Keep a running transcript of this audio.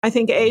I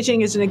think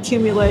aging is an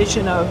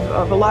accumulation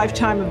of a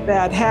lifetime of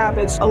bad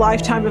habits, a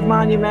lifetime of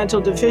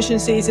monumental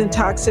deficiencies and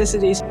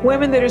toxicities.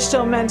 Women that are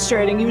still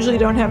menstruating usually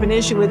don't have an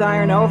issue with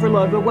iron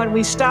overload, but when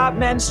we stop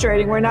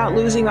menstruating, we're not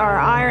losing our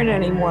iron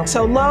anymore.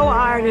 So low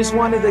iron is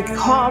one of the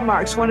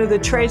hallmarks, one of the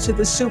traits of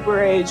the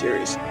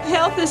superagers.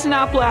 Health is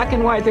not black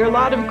and white. There are a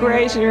lot of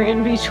grays that are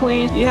in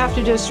between. You have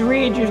to just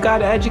read. You've got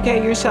to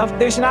educate yourself.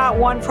 There's not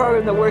one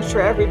program that works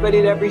for everybody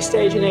at every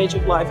stage and age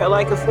of life. I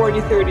like a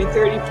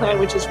 40-30-30 plan,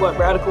 which is what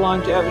Radical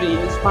Longevity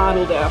is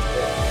modeled after.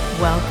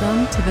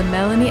 Welcome to the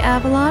Melanie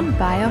Avalon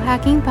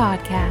Biohacking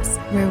Podcast,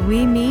 where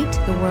we meet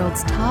the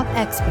world's top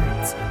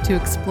experts to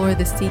explore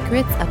the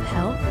secrets of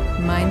health,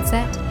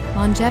 mindset,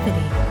 longevity,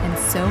 and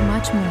so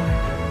much more.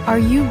 Are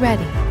you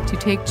ready to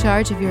take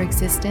charge of your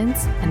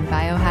existence and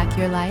biohack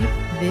your life?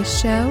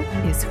 This show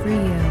is for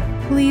you.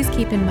 Please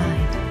keep in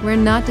mind, we're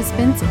not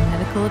dispensing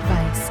medical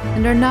advice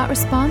and are not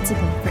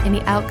responsible for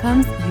any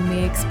outcomes you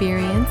may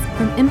experience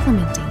from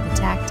implementing the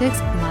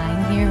tactics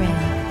lying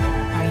herein.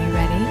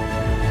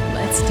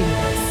 Let's do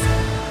this.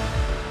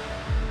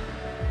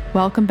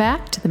 Welcome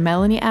back to the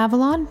Melanie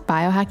Avalon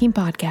Biohacking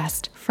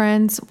Podcast.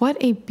 Friends, what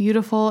a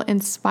beautiful,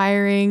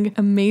 inspiring,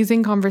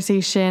 amazing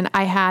conversation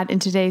I had in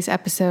today's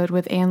episode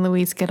with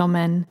Louise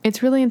Gittleman.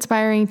 It's really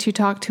inspiring to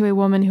talk to a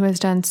woman who has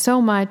done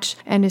so much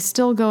and is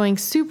still going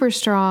super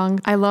strong.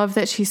 I love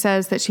that she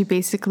says that she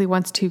basically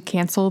wants to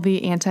cancel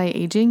the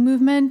anti-aging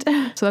movement.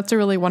 So that's a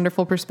really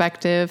wonderful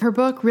perspective. Her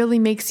book really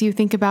makes you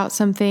think about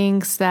some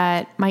things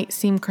that might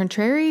seem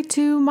contrary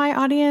to my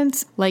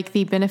audience, like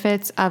the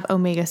benefits of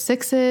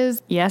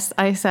Omega-6s. Yes,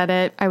 I said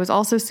it. I was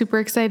also super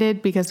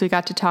excited because we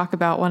got to talk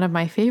about one of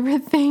my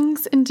favorite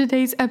things in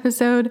today's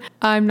episode.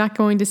 I'm not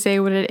going to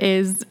say what it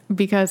is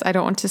because I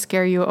don't want to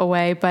scare you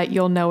away, but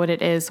you'll know what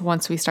it is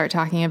once we start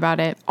talking about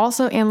it.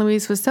 Also,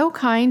 Louise was so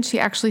kind. She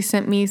actually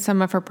sent me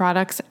some of her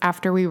products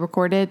after we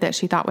recorded that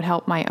she thought would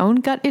help my own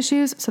gut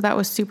issues. So that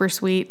was super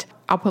sweet.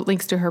 I'll put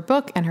links to her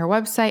book and her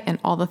website and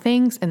all the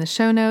things in the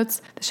show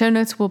notes. The show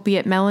notes will be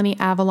at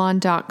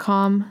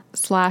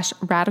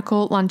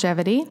melanieavalon.com/radical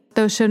longevity.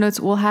 Those show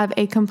notes will have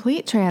a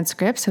complete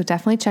transcript, so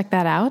definitely check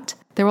that out.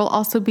 There will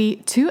also be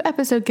 2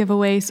 episode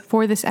giveaways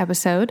for this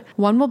episode.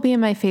 One will be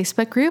in my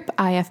Facebook group,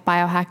 IF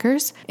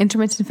Biohackers,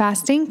 Intermittent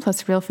Fasting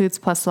plus Real Foods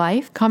plus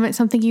Life. Comment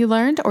something you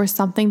learned or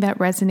something that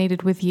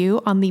resonated with you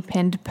on the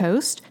pinned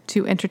post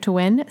to enter to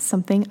win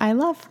something I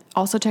love.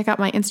 Also check out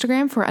my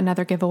Instagram for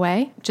another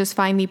giveaway. Just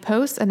find the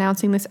post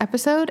announcing this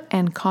episode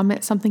and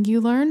comment something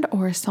you learned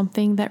or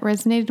something that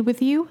resonated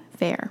with you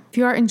there. If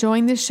you are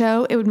enjoying this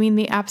show, it would mean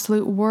the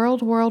absolute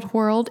world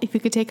if you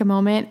could take a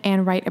moment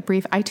and write a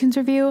brief iTunes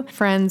review.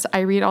 Friends,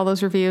 I read all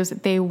those reviews.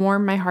 They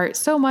warm my heart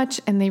so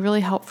much and they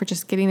really help for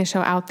just getting the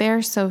show out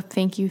there. So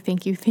thank you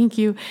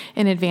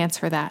in advance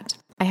for that.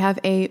 I have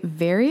a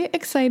very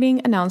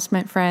exciting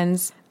announcement,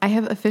 friends. I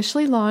have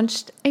officially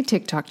launched a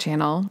TikTok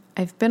channel.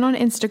 I've been on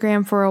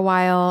Instagram for a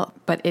while,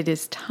 but it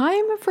is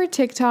time for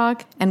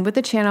TikTok. And with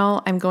the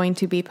channel, I'm going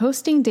to be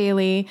posting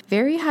daily,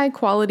 very high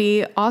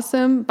quality,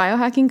 awesome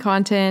biohacking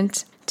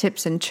content,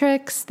 tips and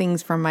tricks,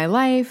 things from my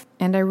life.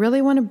 And I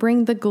really want to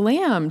bring the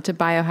glam to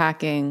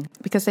biohacking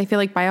because I feel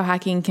like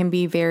biohacking can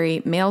be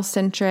very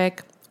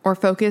male-centric or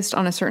focused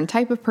on a certain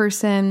type of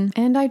person.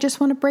 And I just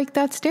want to break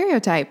that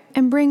stereotype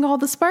and bring all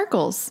the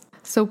sparkles.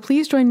 So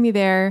please join me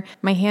there.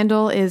 My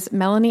handle is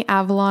Melanie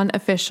Avalon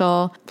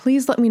Official.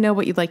 Please let me know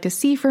what you'd like to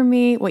see from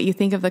me, what you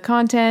think of the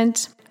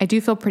content. I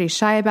do feel pretty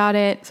shy about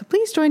it. So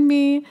please join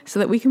me so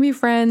that we can be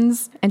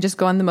friends and just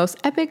go on the most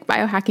epic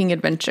biohacking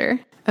adventure.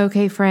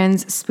 Okay,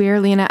 friends,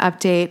 Spirulina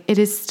update. It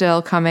is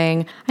still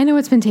coming. I know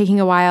it's been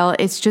taking a while.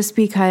 It's just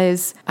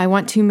because I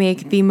want to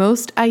make the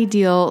most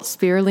ideal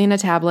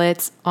Spirulina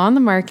tablets on the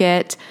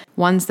market,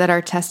 ones that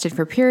are tested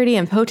for purity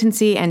and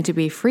potency and to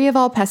be free of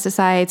all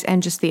pesticides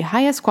and just the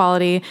highest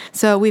quality.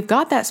 So we've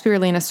got that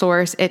Spirulina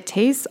source. It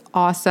tastes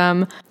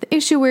awesome. The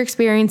issue we're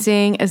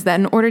experiencing is that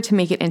in order to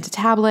make it into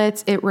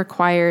tablets, it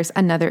requires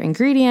another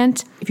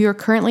ingredient. If you are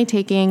currently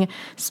taking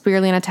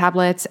Spirulina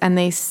tablets and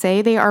they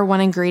say they are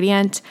one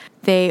ingredient,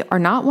 they are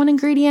not one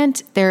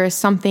ingredient. There is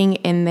something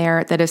in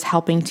there that is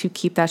helping to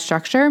keep that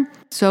structure.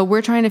 So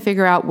we're trying to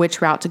figure out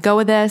which route to go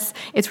with this.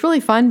 It's really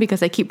fun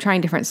because I keep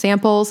trying different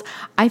samples.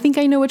 I think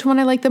I know which one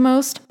I like the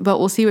most, but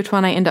we'll see which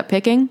one I end up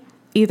picking.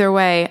 Either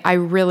way, I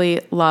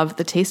really love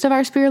the taste of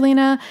our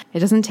Spirulina. It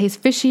doesn't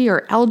taste fishy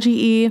or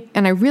algae-y,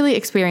 and I really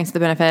experience the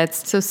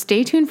benefits. So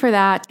stay tuned for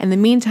that. In the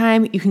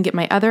meantime, you can get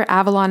my other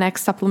Avalon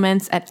X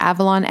supplements at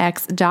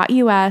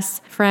avalonx.us.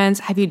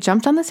 Friends, have you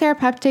jumped on the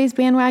serapeptase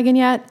bandwagon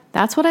yet?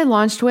 That's what I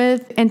launched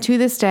with, and to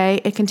this day,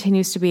 it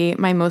continues to be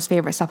my most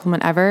favorite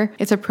supplement ever.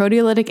 It's a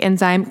proteolytic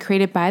enzyme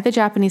created by the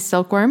Japanese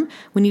silkworm.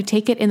 When you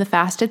take it in the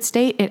fasted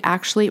state, it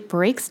actually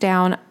breaks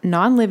down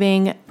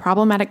non-living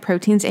problematic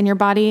proteins in your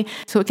body,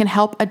 so it can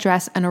help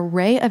address an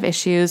array of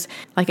issues.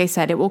 Like I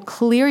said, it will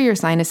clear your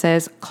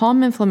sinuses,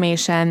 calm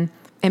inflammation.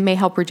 It may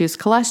help reduce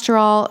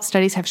cholesterol.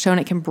 Studies have shown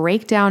it can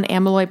break down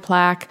amyloid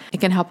plaque. It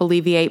can help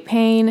alleviate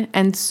pain,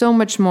 and so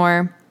much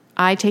more.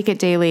 I take it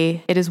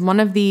daily. It is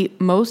one of the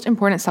most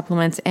important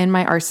supplements in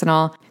my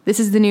arsenal. This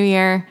is the new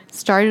year.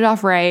 Start it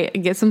off right.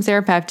 Get some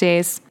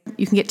serapeptase.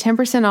 You can get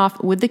 10%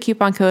 off with the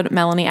coupon code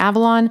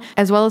MelanieAvalon,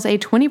 as well as a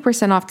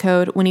 20% off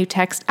code when you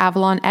text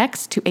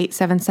AvalonX to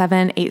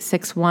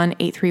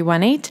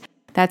 877-861-8318.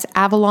 That's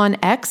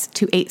AvalonX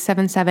to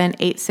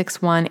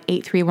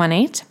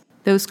 877-861-8318.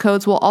 Those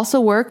codes will also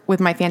work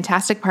with my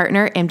fantastic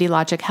partner, MD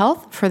Logic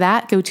Health. For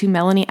that, go to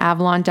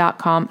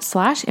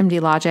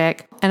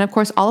MelanieAvalon.com/MDLogic. And of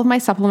course, all of my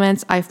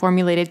supplements I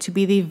formulated to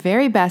be the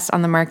very best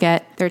on the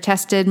market. They're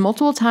tested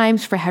multiple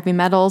times for heavy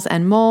metals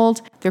and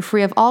mold. They're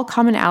free of all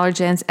common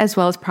allergens as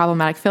well as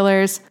problematic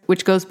fillers,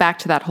 which goes back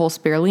to that whole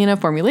spirulina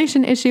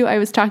formulation issue I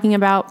was talking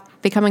about.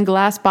 They come in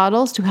glass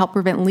bottles to help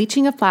prevent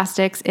leaching of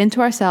plastics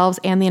into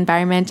ourselves and the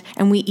environment,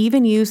 and we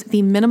even use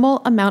the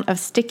minimal amount of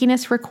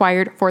stickiness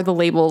required for the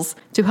labels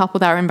to help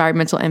with our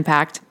environmental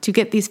impact. To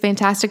get these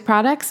fantastic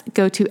products,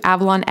 go to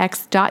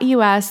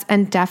avalonx.us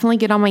and definitely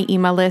get on my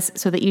email list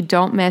so that you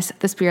don't miss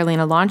the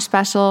spirulina launch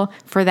special.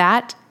 For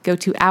that, go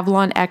to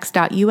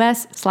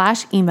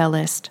avalonx.us/email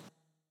list.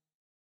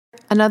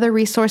 Another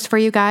resource for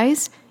you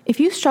guys. If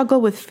you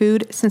struggle with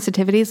food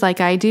sensitivities like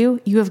I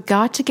do, you have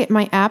got to get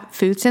my app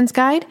Food Sense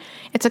Guide.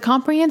 It's a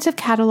comprehensive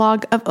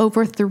catalog of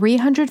over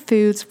 300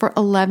 foods for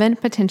 11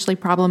 potentially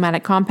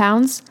problematic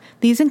compounds.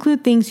 These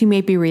include things you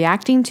may be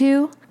reacting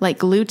to, like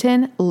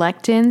gluten,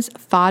 lectins,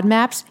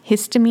 FODMAPs,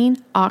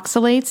 histamine,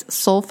 oxalates,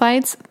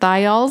 sulfites,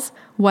 thiols,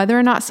 whether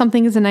or not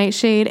something is a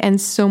nightshade,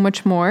 and so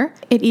much more.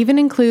 It even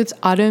includes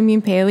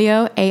autoimmune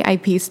paleo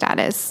AIP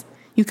status.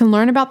 You can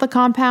learn about the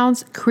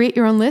compounds, create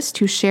your own list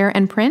to share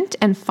and print,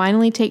 and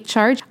finally take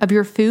charge of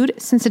your food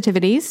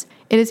sensitivities.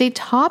 It is a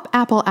top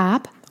Apple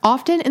app,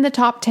 often in the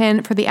top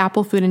 10 for the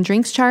Apple food and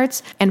drinks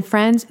charts. And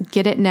friends,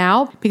 get it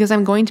now because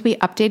I'm going to be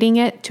updating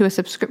it to a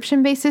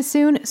subscription basis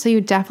soon. So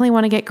you definitely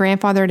want to get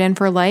grandfathered in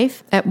for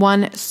life at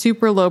one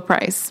super low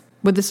price.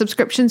 With the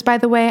subscriptions, by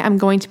the way, I'm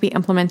going to be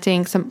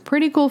implementing some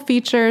pretty cool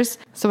features,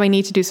 so I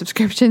need to do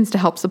subscriptions to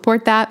help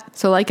support that.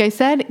 So like I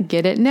said,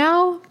 get it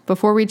now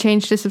before we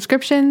change to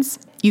subscriptions.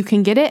 You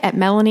can get it at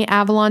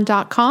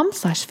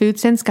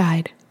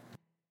MelanieAvalon.com/foodsenseguide.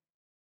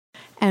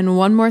 And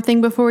one more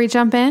thing before we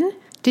jump in.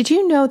 Did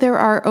you know there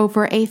are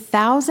over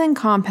 1,000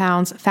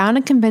 compounds found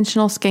in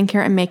conventional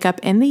skincare and makeup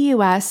in the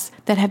US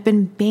that have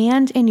been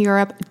banned in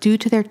Europe due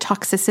to their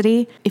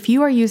toxicity? If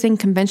you are using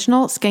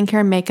conventional skincare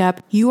and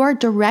makeup, you are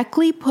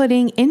directly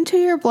putting into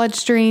your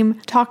bloodstream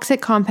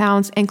toxic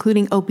compounds,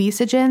 including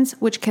obesogens,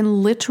 which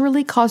can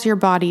literally cause your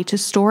body to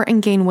store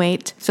and gain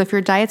weight. So if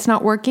your diet's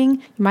not working,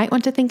 you might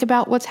want to think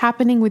about what's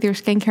happening with your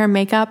skincare and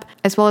makeup,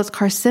 as well as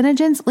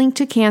carcinogens linked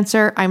to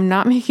cancer. I'm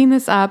not making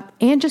this up,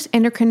 and just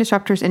endocrine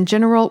disruptors in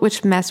general,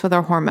 which mess with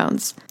our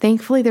hormones.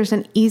 Thankfully, there's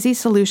an easy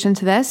solution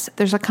to this.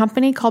 There's a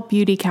company called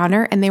Beauty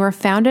Counter, and they were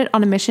founded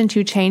on a mission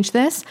to change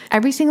this.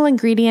 Every single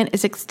ingredient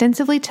is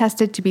extensively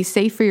tested to be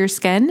safe for your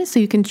skin, so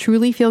you can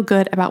truly feel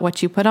good about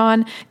what you put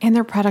on, and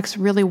their products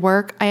really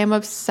work. I am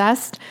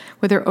obsessed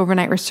with their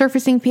overnight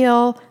resurfacing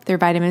peel, their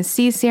vitamin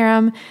C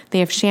serum. They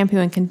have shampoo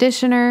and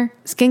conditioner,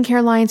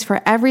 skincare lines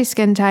for every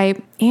skin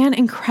type, and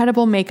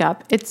incredible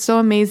makeup. It's so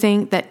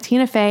amazing that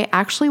Tina Fey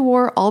actually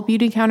wore all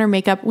Beauty Counter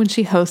makeup when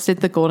she hosted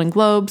the Golden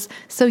Globes.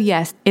 So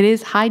yes, it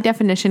is high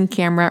definition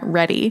camera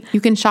ready. You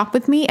can shop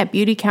with me at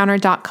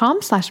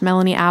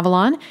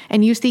beautycounter.com/MelanieAvalon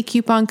and use the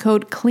coupon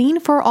code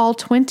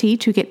CLEANFORALL20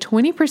 to get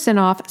 20%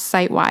 off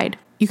site-wide.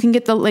 You can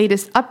get the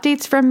latest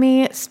updates from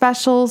me,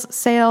 specials,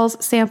 sales,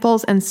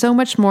 samples, and so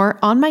much more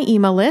on my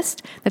email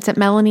list. That's at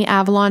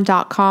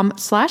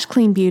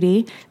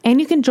MelanieAvalon.com/cleanbeauty. And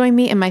you can join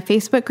me in my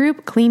Facebook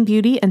group, Clean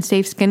Beauty and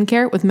Safe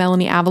Skincare with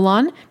Melanie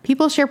Avalon.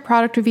 People share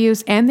product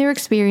reviews and their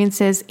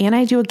experiences, and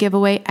I do a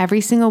giveaway every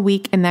single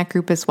week in that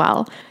group as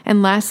well.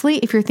 And lastly,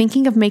 if you're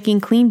thinking of making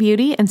clean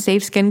beauty and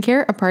safe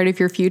skincare a part of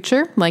your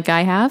future, like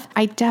I have,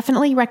 I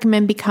definitely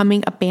recommend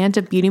becoming a Band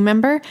of Beauty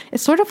member.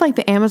 It's sort of like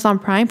the Amazon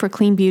Prime for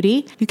clean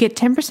beauty. You get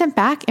 10%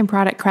 back in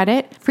product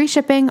credit, free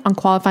shipping on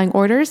qualifying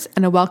orders,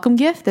 and a welcome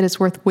gift that is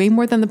worth way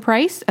more than the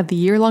price of the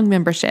year-long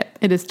membership.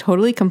 It is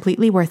totally,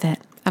 completely worth it.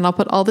 And I'll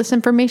put all this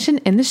information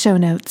in the show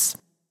notes.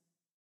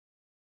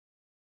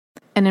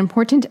 An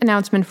important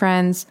announcement,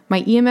 friends.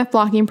 My EMF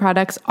blocking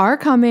products are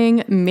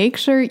coming. Make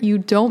sure you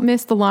don't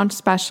miss the launch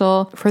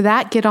special. For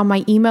that, get on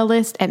my email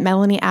list at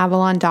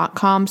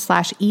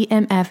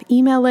MelanieAvalon.com/EMF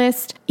email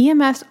list.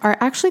 EMFs are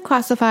actually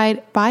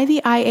classified by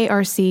the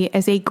IARC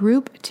as a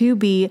group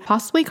 2B,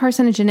 possibly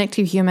carcinogenic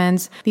to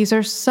humans. These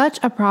are such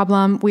a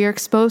problem. We are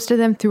exposed to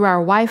them through our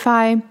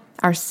Wi-Fi,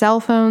 our cell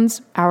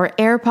phones, our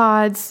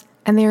AirPods,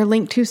 and they are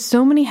linked to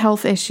so many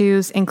health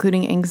issues,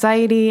 including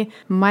anxiety,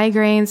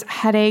 migraines,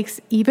 headaches,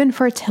 even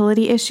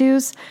fertility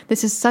issues.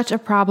 This is such a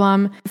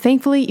problem.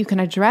 Thankfully, you can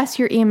address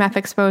your EMF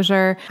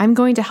exposure. I'm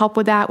going to help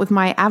with that with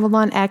my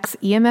Avalon X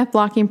EMF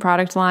blocking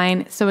product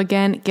line. So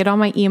again, get on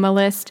my email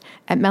list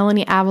at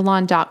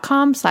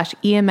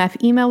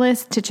MelanieAvalon.com/EMF email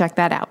list to check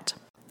that out.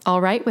 All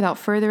right, without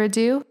further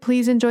ado,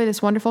 please enjoy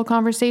this wonderful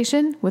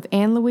conversation with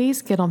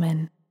Louise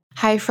Gittleman.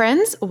 Hi,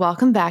 friends.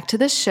 Welcome back to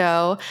the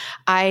show.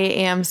 I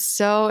am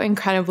so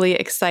incredibly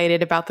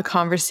excited about the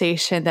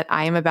conversation that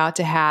I am about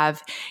to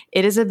have.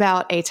 It is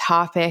about a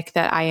topic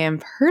that I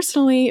am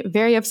personally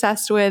very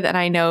obsessed with, and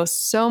I know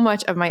so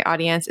much of my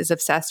audience is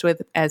obsessed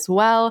with as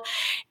well.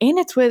 And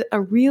it's with a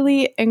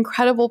really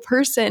incredible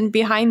person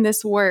behind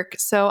this work.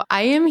 So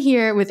I am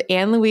here with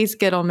Louise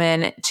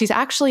Gittleman. She's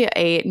actually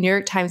a New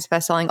York Times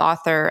bestselling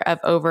author of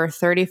over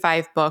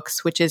 35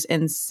 books, which is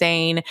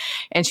insane.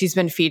 And she's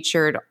been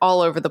featured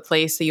all over the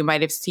place. So you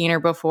might have seen her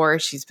before.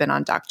 She's been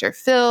on Dr.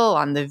 Phil,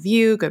 on The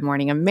View, Good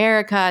Morning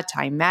America,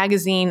 Time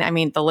Magazine. I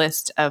mean, the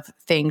list of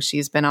things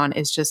she's been on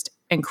is just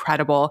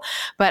incredible.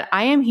 But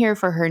I am here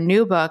for her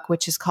new book,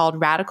 which is called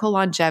Radical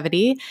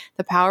Longevity,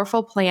 The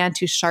Powerful Plan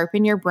to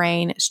Sharpen Your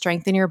Brain,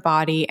 Strengthen Your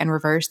Body, and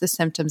Reverse the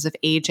Symptoms of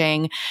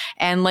Aging.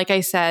 And like I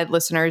said,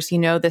 listeners, you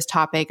know this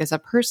topic is a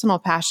personal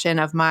passion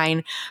of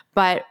mine.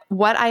 But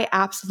what I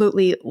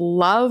absolutely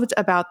loved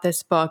about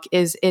this book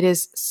is it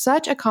is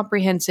such a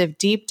comprehensive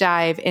deep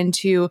dive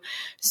into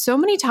so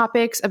many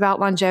topics about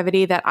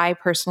longevity that I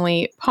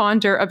personally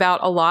ponder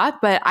about a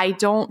lot, but I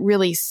don't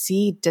really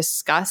see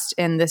discussed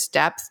in this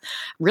depth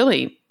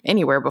really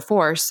anywhere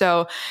before.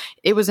 So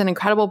it was an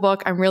incredible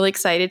book. I'm really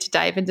excited to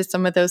dive into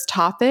some of those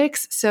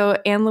topics. So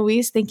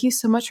Louise, thank you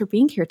so much for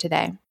being here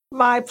today.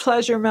 My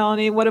pleasure,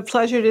 Melanie. What a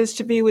pleasure it is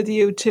to be with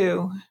you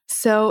too.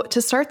 So to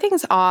start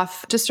things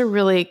off, just a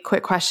really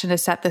quick question to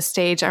set the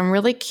stage. I'm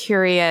really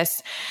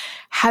curious,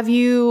 have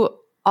you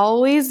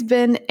always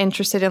been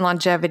interested in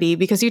longevity?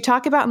 Because you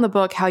talk about in the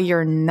book how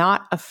you're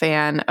not a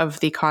fan of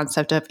the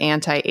concept of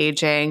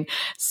anti-aging.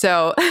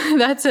 So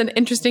that's an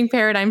interesting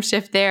paradigm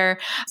shift there.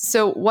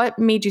 So what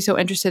made you so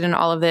interested in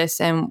all of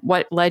this and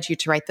what led you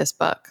to write this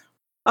book?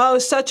 Oh,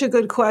 such a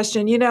good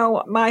question. You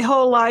know, my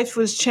whole life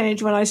was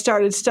changed when I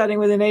started studying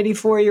with an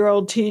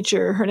 84-year-old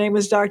teacher. Her name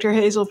was Dr.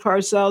 Hazel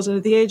Parcells, and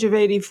at the age of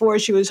 84,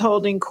 she was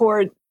holding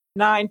court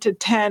 9 to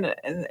 10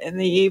 in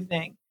the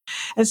evening.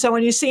 And so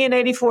when you see an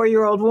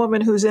 84-year-old woman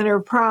who's in her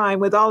prime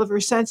with all of her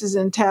senses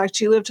intact,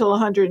 she lived till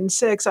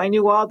 106. I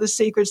knew all the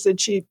secrets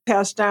that she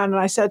passed down, and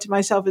I said to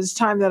myself, it's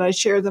time that I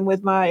share them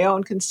with my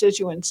own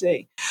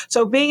constituency.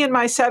 So being in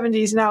my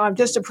 70s now, I'm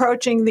just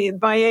approaching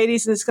my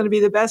 80s, and it's going to be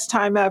the best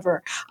time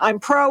ever. I'm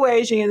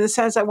pro-aging in the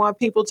sense I want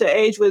people to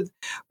age with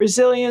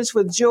resilience,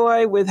 with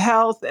joy, with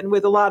health, and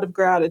with a lot of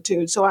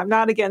gratitude. So I'm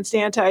not against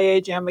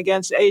anti-aging. I'm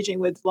against aging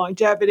with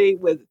longevity,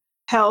 with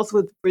health,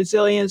 with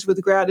resilience, with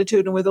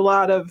gratitude, and with a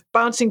lot of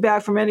bouncing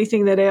back from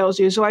anything that ails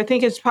you. So I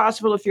think it's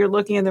possible if you're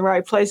looking in the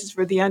right places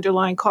for the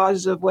underlying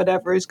causes of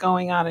whatever is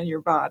going on in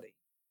your body.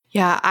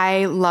 Yeah,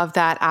 I love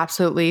that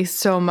absolutely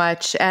so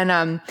much.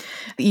 And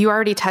you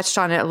already touched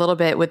on it a little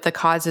bit with the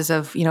causes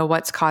of, you know,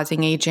 what's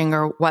causing aging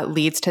or what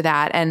leads to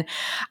that. And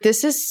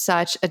this is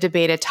such a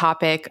debated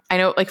topic. I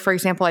know, like, for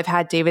example, I've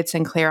had David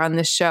Sinclair on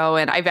this show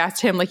and I've asked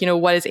him, like, you know,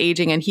 what is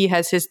aging? And he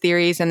has his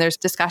theories and there's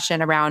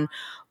discussion around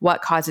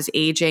what causes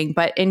aging.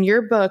 But in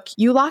your book,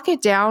 you lock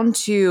it down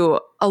to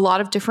a lot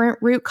of different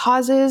root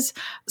causes.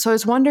 So I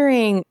was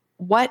wondering,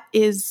 what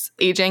is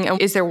aging?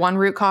 Is there one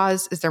root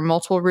cause? Is there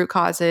multiple root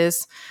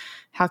causes?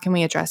 How can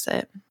we address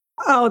it?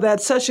 Oh,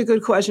 that's such a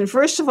good question.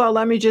 First of all,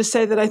 let me just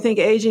say that I think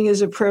aging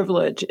is a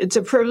privilege. It's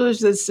a privilege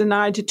that's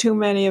denied to too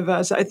many of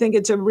us. I think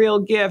it's a real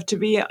gift to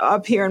be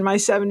up here in my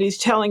 70s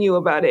telling you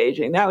about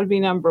aging. That would be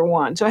number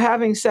one. So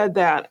having said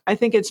that, I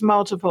think it's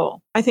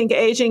multiple. I think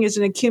aging is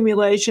an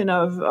accumulation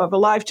of a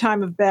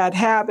lifetime of bad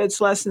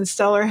habits, less than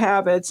stellar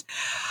habits,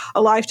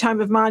 a lifetime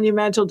of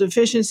monumental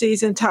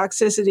deficiencies and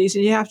toxicities,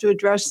 and you have to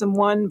address them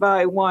one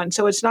by one.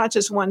 So it's not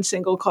just one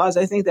single cause.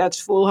 I think that's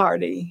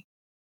foolhardy.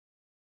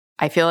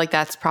 I feel like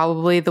that's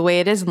probably the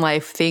way it is in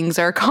life. Things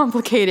are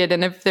complicated.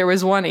 And if there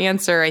was one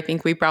answer, I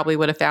think we probably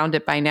would have found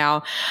it by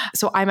now.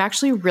 So I'm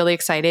actually really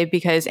excited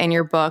because in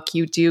your book,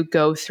 you do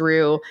go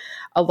through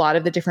a lot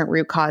of the different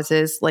root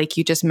causes, like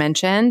you just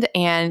mentioned.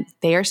 And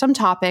they are some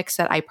topics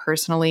that I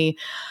personally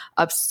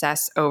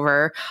obsess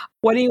over.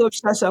 What do you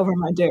obsess over,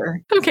 my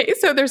dear? Okay,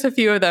 so there's a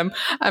few of them.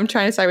 I'm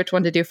trying to decide which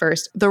one to do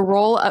first. The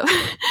role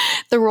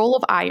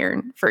of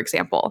iron, for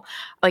example.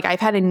 Like, I've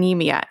had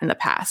anemia in the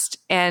past,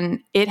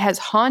 and it has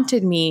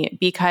haunted me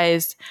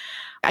because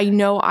I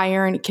know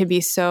iron can be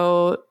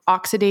so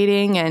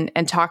oxidating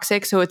and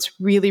toxic. So it's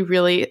really,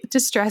 really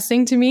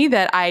distressing to me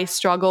that I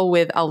struggle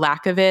with a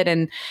lack of it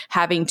and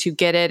having to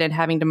get it and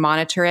having to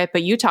monitor it.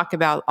 But you talk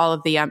about all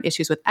of the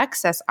issues with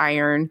excess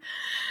iron.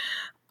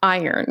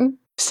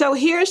 So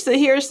here's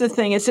the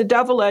thing. It's a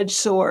double-edged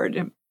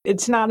sword.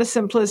 It's not a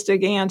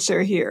simplistic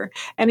answer here.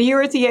 And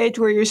you're at the age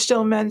where you're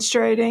still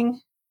menstruating.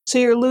 So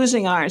you're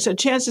losing iron. So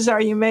chances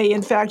are you may,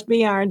 in fact,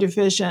 be iron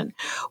deficient.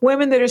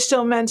 Women that are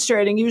still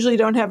menstruating usually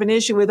don't have an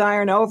issue with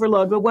iron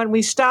overload. But when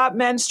we stop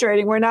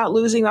menstruating, we're not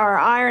losing our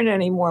iron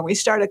anymore. We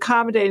start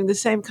accommodating the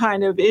same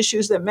kind of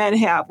issues that men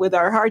have with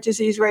our heart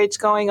disease rates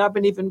going up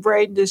and even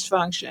brain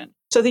dysfunction.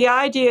 So the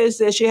idea is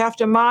this: you have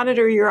to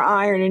monitor your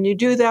iron, and you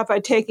do that by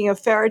taking a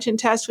ferritin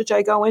test, which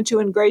I go into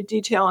in great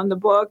detail in the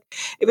book.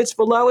 If it's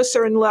below a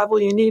certain level,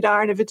 you need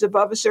iron. If it's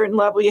above a certain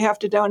level, you have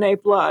to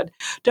donate blood.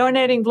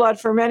 Donating blood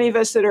for many of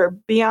us that are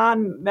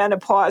beyond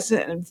menopause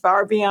and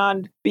far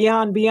beyond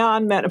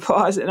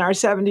menopause in our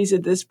 70s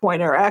at this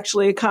point are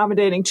actually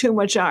accommodating too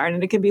much iron,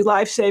 and it can be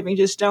life-saving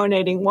just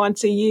donating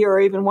once a year or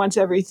even once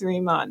every 3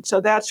 months. So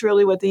that's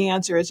really what the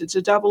answer is. It's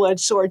a double-edged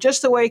sword,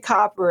 just the way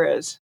copper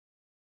is.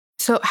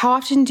 So how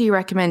often do you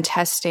recommend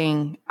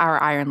testing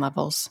our iron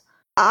levels?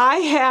 I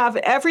have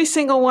every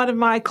single one of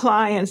my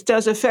clients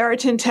does a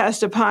ferritin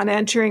test upon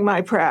entering my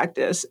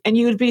practice. And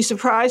you would be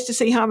surprised to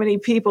see how many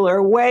people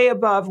are way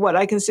above what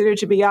I consider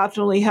to be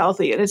optimally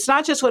healthy. And it's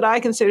not just what I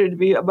consider to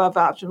be above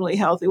optimally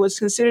healthy. What's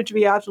considered to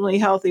be optimally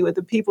healthy with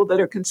the people that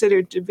are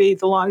considered to be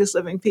the longest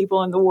living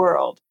people in the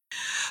world.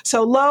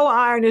 So low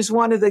iron is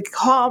one of the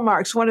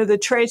hallmarks, one of the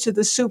traits of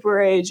the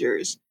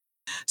superagers.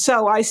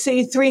 So I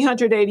see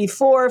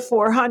 384,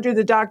 400.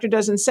 The doctor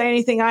doesn't say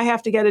anything. I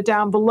have to get it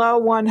down below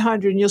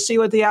 100. And you'll see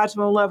what the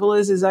optimal level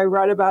is as I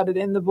write about it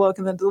in the book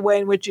and the way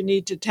in which you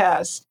need to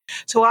test.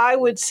 So I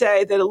would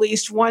say that at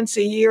least once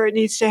a year it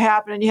needs to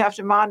happen, and you have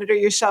to monitor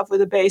yourself with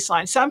a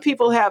baseline. Some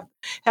people have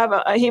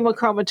a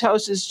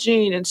hemochromatosis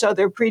gene, and so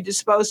they're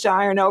predisposed to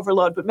iron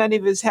overload, but many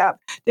of us have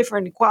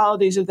different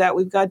qualities of that.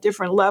 We've got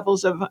different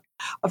levels of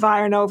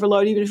iron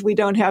overload, even if we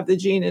don't have the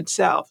gene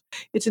itself.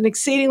 It's an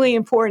exceedingly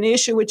important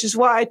issue, which is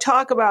why I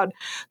talk about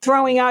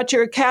throwing out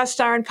your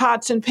cast iron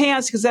pots and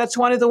pans, because that's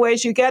one of the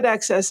ways you get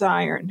excess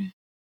iron.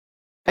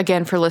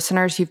 Again, for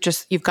listeners,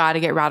 you've got to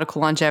get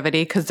Radical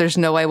Longevity because there's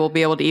no way we'll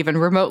be able to even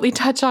remotely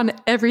touch on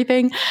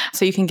everything.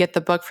 So you can get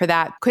the book for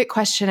that. Quick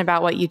question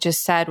about what you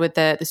just said with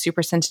the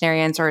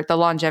supercentenarians or the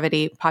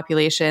longevity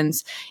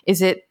populations.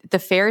 Is it the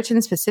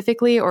ferritin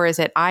specifically, or is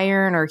it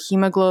iron or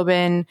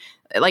hemoglobin?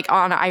 Like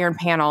on an iron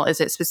panel,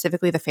 is it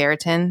specifically the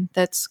ferritin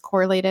that's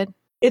correlated?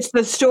 It's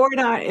the stored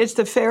iron. It's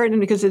the ferritin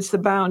because it's the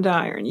bound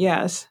iron.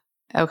 Yes.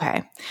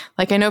 Okay.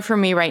 Like I know for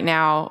me right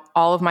now,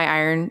 all of my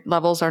iron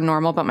levels are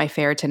normal, but my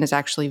ferritin is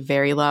actually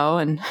very low.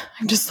 And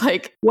I'm just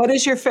like, what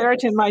is your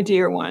ferritin, my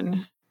dear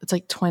one? It's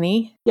like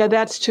 20. Yeah,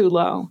 that's too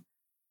low.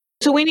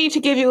 So we need to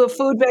give you a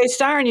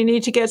food-based iron. You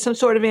need to get some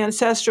sort of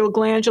ancestral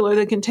glandular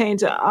that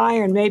contains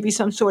iron, maybe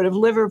some sort of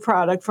liver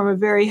product from a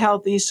very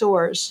healthy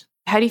source.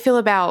 How do you feel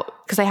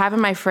about, because I have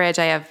in my fridge,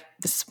 I have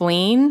the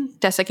spleen,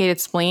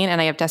 desiccated spleen, and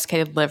I have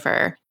desiccated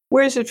liver.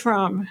 Where's it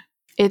from?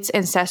 It's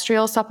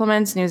Ancestral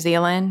Supplements, New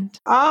Zealand.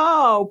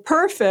 Oh,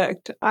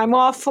 perfect. I'm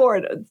all for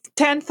it.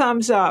 10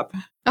 thumbs up.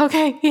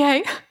 Okay,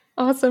 yay.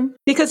 Awesome.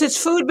 Because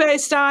it's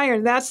food-based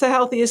iron. That's the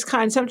healthiest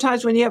kind.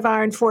 Sometimes when you have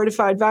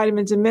iron-fortified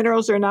vitamins and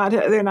minerals, they're not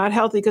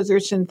healthy because they're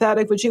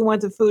synthetic, but you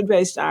want the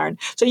food-based iron.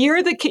 So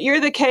you're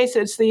the case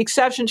that's the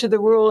exception to the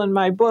rule in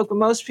my book, but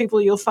most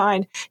people you'll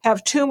find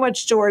have too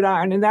much stored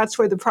iron, and that's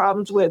where the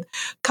problems with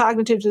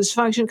cognitive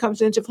dysfunction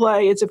comes into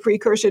play. It's a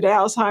precursor to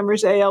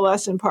Alzheimer's,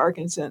 ALS, and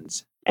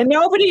Parkinson's. And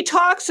nobody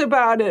talks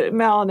about it,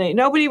 Melanie.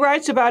 Nobody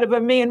writes about it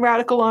but me and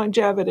Radical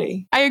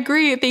Longevity. I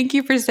agree. Thank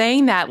you for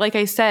saying that. Like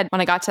I said, when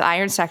I got to the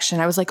iron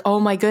section, I was like, oh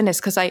my goodness,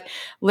 because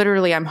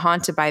I'm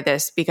haunted by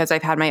this because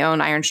I've had my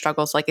own iron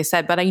struggles, like I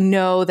said, but I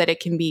know that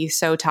it can be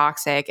so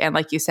toxic. And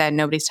like you said,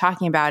 nobody's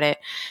talking about it.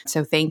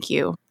 So thank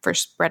you for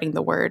spreading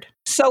the word.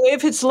 So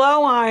if it's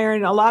low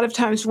iron, a lot of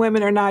times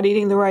women are not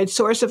eating the right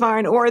source of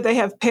iron, or they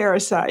have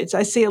parasites.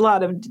 I see a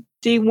lot of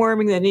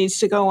deworming that needs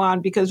to go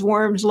on because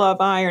worms love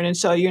iron, and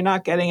so you're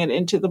not getting it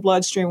into the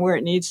bloodstream where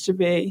it needs to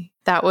be.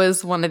 That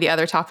was one of the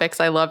other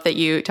topics I love that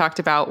you talked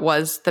about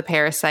was the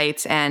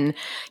parasites, and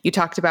you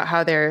talked about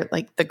how they're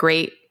like the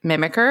great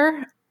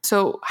mimicker.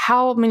 So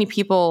how many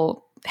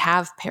people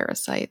have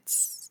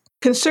parasites?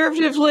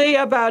 Conservatively,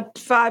 about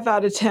 5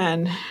 out of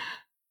 10.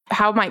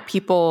 How might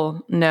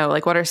people know?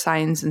 Like, what are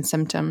signs and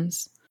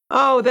symptoms?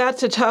 Oh,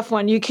 that's a tough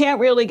one. You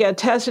can't really get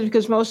tested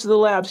because most of the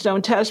labs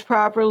don't test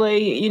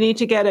properly. You need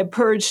to get a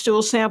purged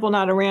stool sample,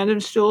 not a random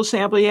stool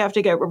sample. You have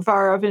to get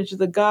far up into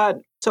the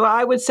gut. So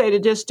I would say to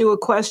just do a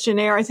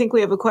questionnaire. I think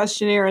we have a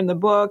questionnaire in the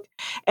book.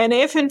 And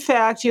if, in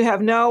fact, you've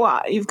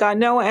got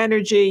no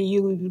energy,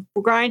 you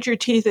grind your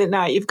teeth at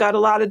night, you've got a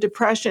lot of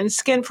depression,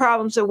 skin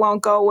problems that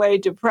won't go away,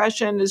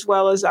 depression as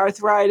well as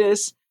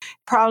arthritis,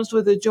 problems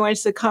with the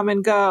joints that come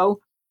and go,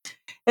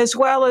 as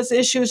well as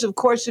issues, of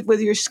course, with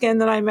your skin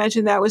that I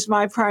mentioned. That was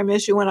my prime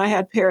issue when I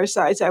had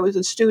parasites. I was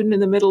a student in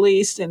the Middle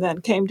East and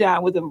then came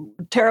down with a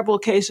terrible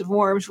case of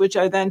worms, which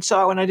I then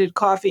saw when I did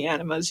coffee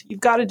enemas. You've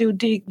got to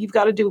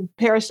do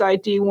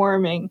parasite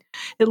deworming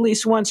at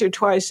least once or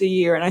twice a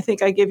year. And I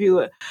think I give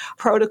you a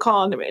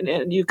protocol,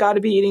 and you've got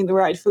to be eating the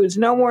right foods.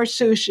 No more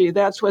sushi.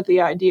 That's what the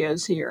idea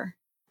is here.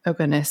 Oh,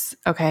 goodness.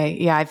 Okay.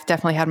 Yeah, I've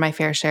definitely had my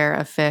fair share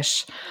of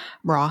fish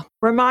raw.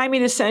 Remind me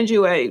to send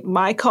you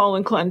my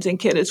colon cleansing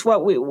kit. It's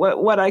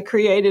what I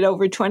created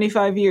over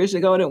 25 years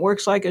ago, and it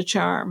works like a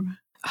charm.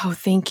 Oh,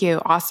 thank you.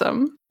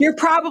 Awesome. You're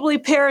probably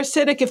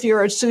parasitic if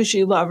you're a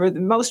sushi lover.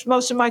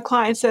 Most of my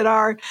clients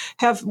that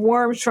have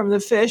worms from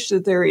the fish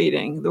that they're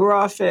eating, the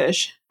raw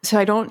fish. So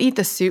I don't eat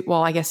the soup.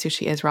 Well, I guess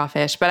sushi is raw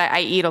fish, but I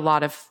eat a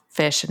lot of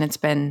fish and it's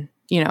been,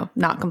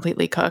 not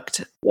completely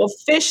cooked. Well,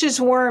 fish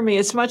is wormy.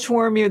 It's much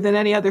wormier than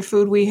any other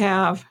food we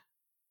have.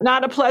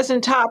 Not a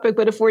pleasant topic,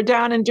 but if we're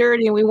down and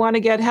dirty and we want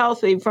to get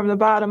healthy from the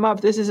bottom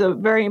up, this is a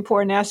very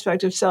important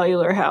aspect of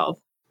cellular health.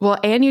 Well,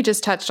 and you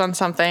just touched on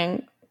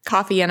something,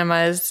 coffee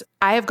enemas.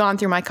 I have gone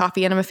through my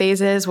coffee enema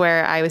phases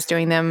where I was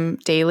doing them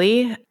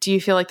daily. Do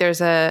you feel like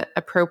there's a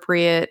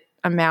appropriate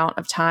amount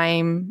of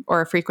time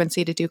or a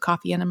frequency to do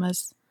coffee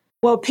enemas?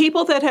 Well,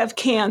 people that have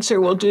cancer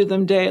will do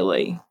them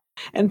daily.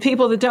 And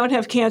people that don't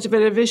have cancer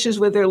but have issues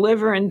with their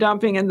liver and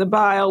dumping in the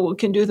bile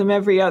can do them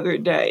every other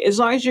day. As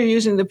long as you're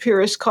using the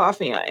purest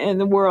coffee in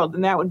the world,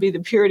 and that would be the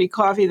Purity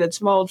coffee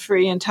that's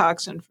mold-free and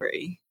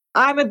toxin-free.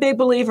 I'm a big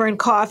believer in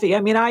coffee.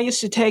 I mean, I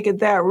used to take it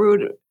that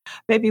route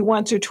maybe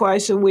once or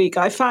twice a week.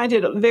 I find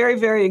it very,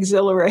 very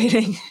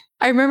exhilarating.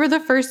 I remember the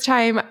first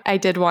time I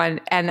did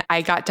one and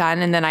I got done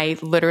and then I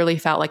literally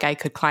felt like I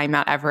could climb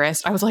Mount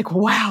Everest. I was like,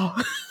 wow,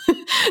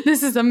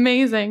 this is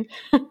amazing.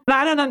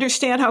 I don't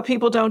understand how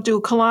people don't do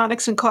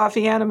colonics and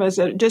coffee enemas.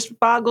 It just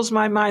boggles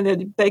my mind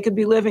that they could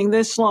be living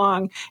this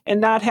long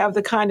and not have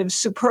the kind of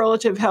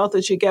superlative health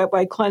that you get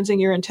by cleansing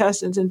your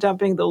intestines and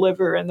dumping the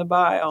liver and the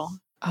bile.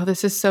 Oh,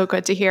 this is so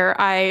good to hear.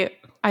 I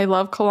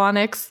love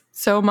colonics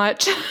so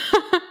much.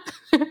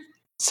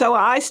 So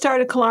I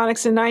started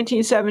Colonics in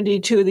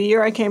 1972, the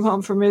year I came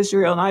home from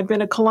Israel, and I've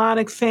been a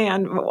colonic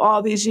fan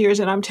all these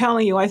years, and I'm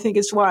telling you, I think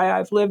it's why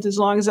I've lived as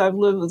long as I've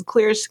lived with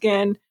clear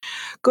skin,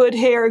 good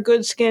hair,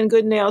 good skin,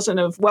 good nails,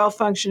 and a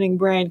well-functioning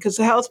brain, because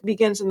the health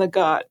begins in the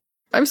gut.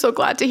 I'm so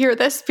glad to hear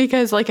this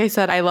because, like I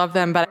said, I love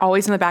them, but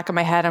always in the back of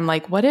my head, I'm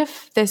like, what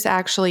if this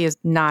actually is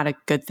not a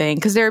good thing?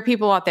 Because there are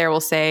people out there who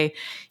will say,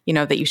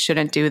 that you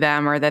shouldn't do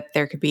them or that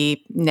there could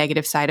be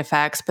negative side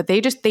effects, but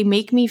they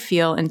make me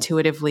feel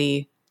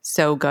intuitively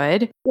so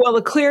good. Well,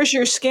 it clears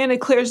your skin.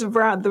 It clears the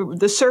brown,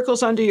 the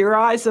circles under your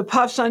eyes, the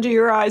puffs under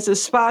your eyes, the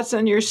spots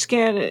on your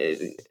skin.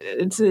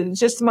 It's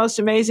just the most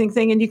amazing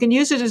thing. And you can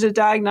use it as a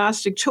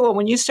diagnostic tool.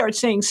 When you start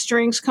seeing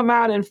strings come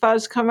out and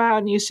fuzz come out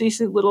and you see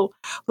some little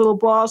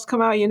balls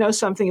come out, you know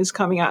something is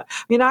coming out.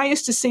 I mean, I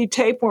used to see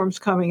tapeworms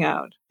coming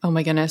out. Oh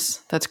my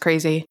goodness, that's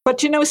crazy. But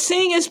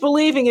seeing is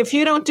believing. If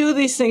you don't do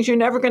these things, you're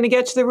never going to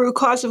get to the root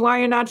cause of why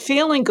you're not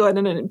feeling good.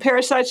 And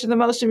parasites are the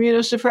most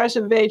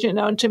immunosuppressive agent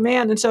known to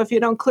man. And so if you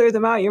don't clear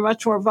them out, you're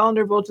much more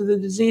vulnerable to the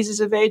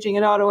diseases of aging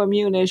and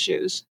autoimmune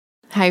issues.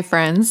 Hi,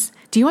 friends.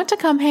 Do you want to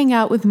come hang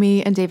out with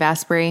me and Dave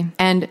Asprey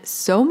and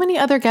so many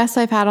other guests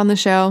I've had on the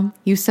show?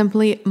 You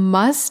simply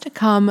must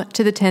come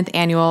to the 10th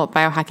Annual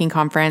Biohacking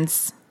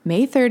Conference,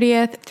 May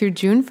 30th through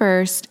June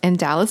 1st in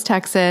Dallas,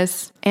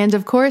 Texas. And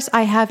of course,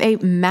 I have a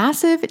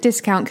massive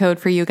discount code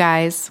for you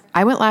guys.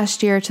 I went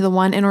last year to the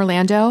one in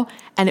Orlando,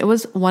 and it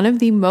was one of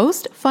the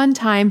most fun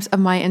times of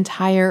my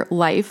entire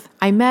life.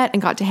 I met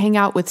and got to hang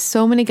out with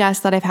so many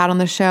guests that I've had on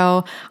the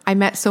show. I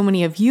met so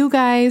many of you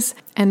guys.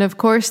 And of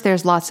course,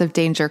 there's lots of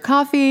Danger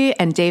Coffee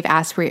and Dave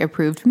Asprey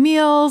approved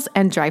meals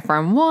and dry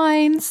farm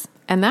wines.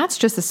 And that's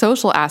just the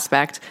social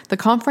aspect. The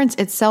conference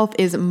itself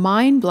is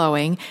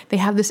mind-blowing. They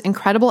have this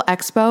incredible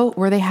expo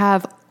where they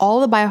have all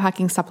the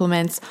biohacking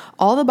supplements,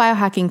 all the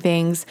biohacking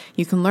things.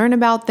 You can learn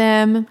about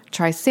them,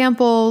 try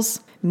samples,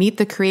 meet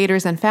the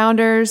creators and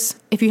founders.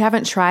 If you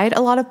haven't tried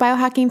a lot of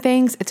biohacking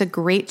things, it's a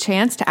great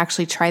chance to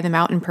actually try them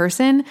out in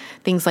person.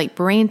 Things like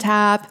brain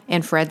tap,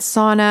 infrared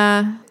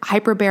sauna,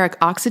 hyperbaric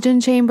oxygen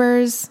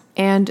chambers,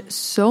 and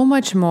so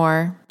much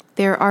more.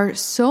 There are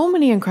so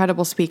many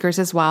incredible speakers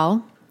as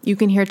well. You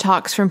can hear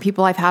talks from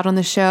people I've had on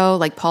the show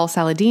like Paul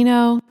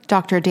Saladino,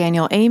 Dr.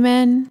 Daniel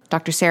Amen,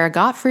 Dr. Sarah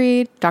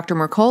Gottfried, Dr.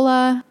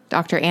 Mercola,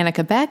 Dr.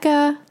 Annika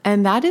Becca,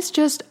 and that is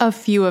just a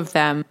few of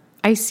them.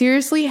 I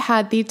seriously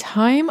had the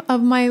time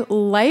of my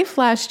life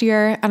last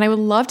year, and I would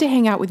love to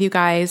hang out with you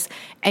guys.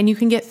 And you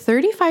can get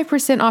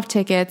 35% off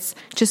tickets.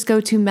 Just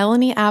go to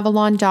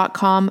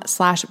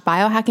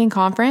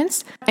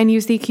melanieavalon.com/biohackingconference and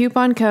use the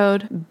coupon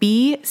code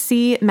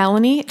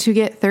BCMelanie to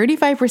get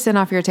 35%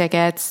 off your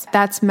tickets.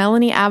 That's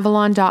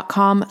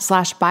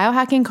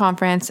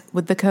melanieavalon.com/biohackingconference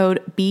with the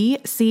code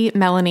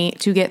BCMelanie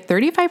to get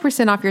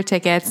 35% off your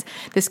tickets.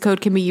 This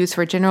code can be used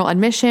for general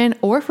admission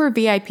or for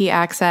VIP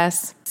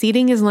access.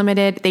 Seating is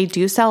limited. They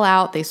do sell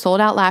out. They sold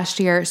out last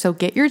year, so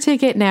get your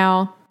ticket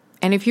now.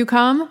 And if you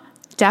come,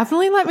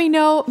 definitely let me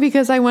know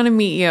because I want to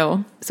meet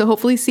you. So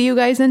hopefully see you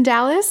guys in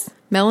Dallas.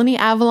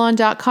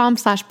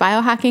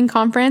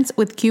 melanieavalon.com/biohackingconference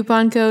with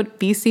coupon code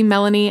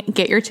BCMelanie.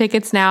 Get your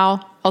tickets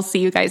now. I'll see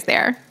you guys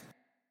there.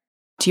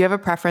 Do you have a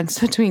preference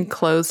between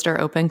closed or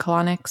open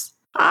colonics?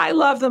 I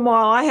love them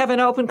all. I have an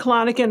open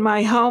colonic in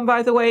my home,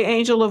 by the way,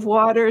 Angel of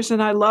Waters,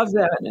 and I love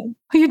that.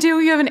 You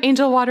do? You have an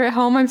Angel Water at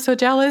home? I'm so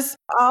jealous.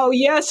 Oh,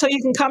 yes. So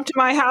you can come to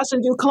my house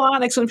and do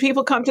colonics. When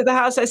people come to the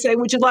house, I say,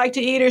 would you like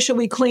to eat or should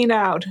we clean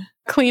out?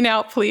 Clean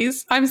out,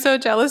 please. I'm so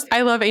jealous.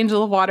 I love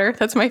Angel of Water.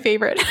 That's my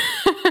favorite.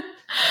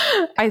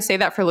 I say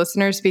that for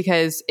listeners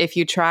because if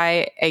you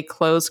try a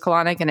closed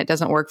colonic and it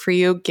doesn't work for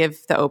you, give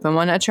the open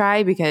one a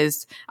try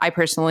because I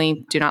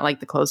personally do not like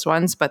the closed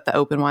ones, but the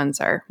open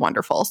ones are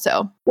wonderful.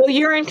 So, well,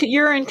 you're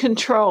in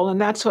control, and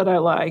that's what I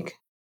like.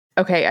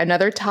 Okay,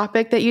 another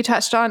topic that you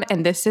touched on,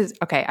 and this is,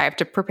 okay, I have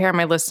to prepare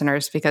my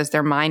listeners because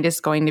their mind is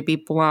going to be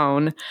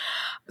blown.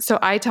 So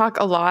I talk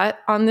a lot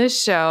on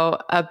this show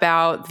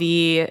about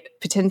the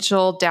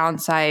potential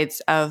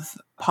downsides of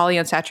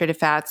polyunsaturated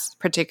fats,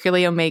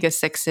 particularly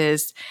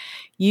omega-6s.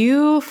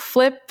 You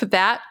flip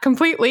that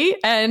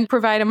completely and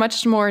provide a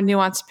much more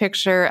nuanced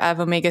picture of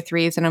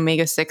omega-3s and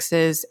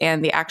omega-6s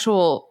and the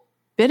actual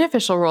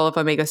beneficial role of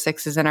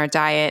omega-6s in our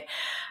diet.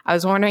 I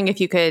was wondering if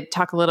you could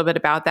talk a little bit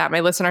about that. My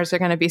listeners are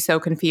going to be so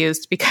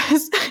confused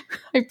because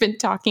I've been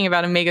talking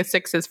about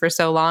omega-6s for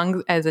so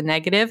long as a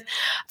negative.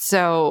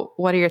 So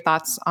what are your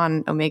thoughts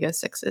on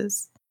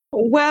omega-6s?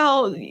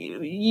 Well,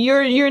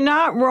 you're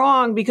not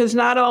wrong because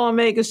not all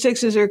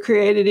omega-6s are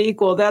created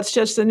equal. That's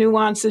just the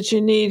nuance that you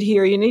need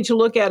here. You need to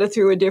look at it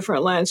through a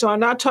different lens. So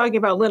I'm not talking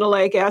about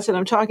linoleic acid.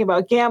 I'm talking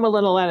about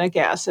gamma-linolenic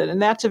acid, and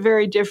that's a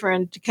very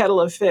different kettle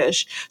of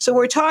fish. So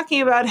we're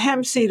talking about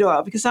hemp seed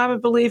oil because I'm a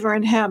believer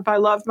in hemp. I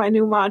love my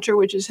new mantra,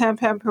 which is hemp,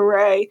 hemp,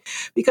 hooray,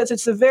 because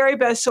it's the very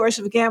best source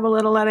of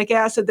gamma-linolenic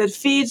acid that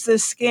feeds the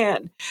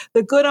skin.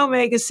 The good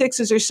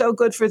omega-6s are so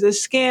good for the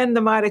skin,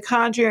 the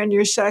mitochondria, and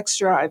your sex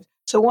drive.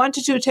 So 1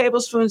 to 2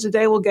 tablespoons a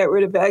day will get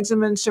rid of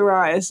eczema and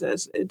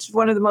psoriasis. It's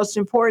one of the most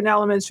important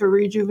elements for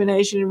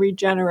rejuvenation and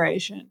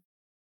regeneration.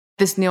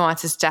 This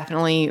nuance is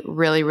definitely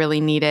really,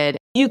 really needed.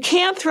 You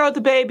can't throw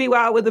the baby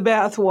out with the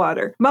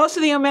bathwater. Most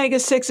of the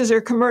omega-6s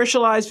are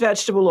commercialized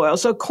vegetable oil.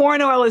 So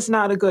corn oil is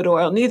not a good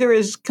oil. Neither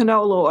is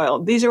canola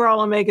oil. These are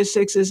all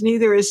omega-6s.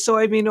 Neither is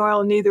soybean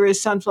oil. Neither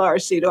is sunflower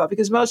seed oil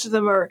because most of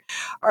them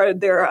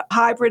they're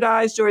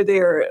hybridized or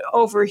they're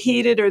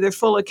overheated or they're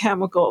full of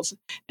chemicals.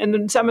 And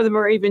then some of them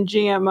are even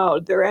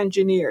GMO. They're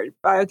engineered,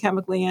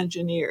 biochemically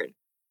engineered.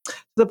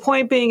 The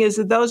point being is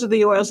that those are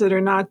the oils that are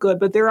not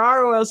good, but there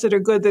are oils that are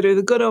good that are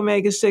the good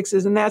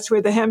omega-6s, and that's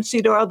where the hemp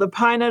seed oil, the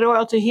pine nut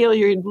oil to heal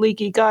your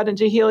leaky gut and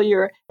to heal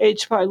your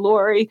H.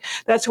 pylori,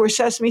 that's where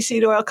sesame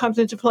seed oil comes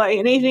into play,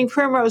 and evening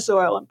primrose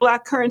oil, and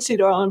black currant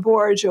seed oil, and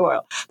borage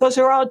oil. Those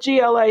are all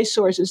GLA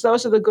sources.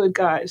 Those are the good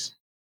guys.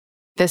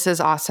 This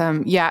is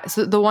awesome. Yeah.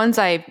 So the ones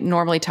I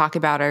normally talk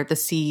about are the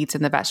seeds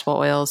and the vegetable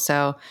oils.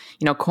 So,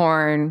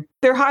 corn.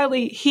 They're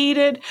highly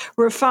heated,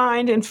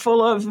 refined, and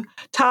full of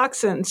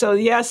toxins. So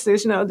yes,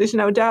 there's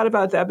no doubt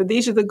about that. But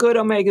these are the good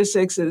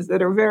omega-6s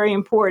that are very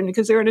important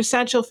because they're an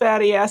essential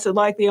fatty acid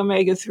like the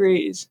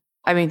omega-3s.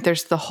 I mean,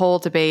 there's the whole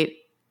debate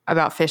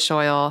about fish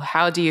oil.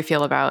 How do you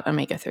feel about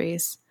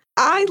omega-3s?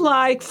 I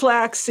like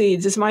flax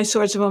seeds as my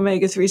source of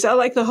omega-3s. I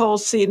like the whole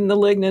seed and the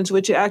lignans,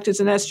 which act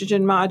as an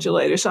estrogen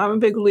modulator. So I'm a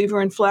big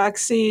believer in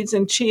flax seeds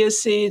and chia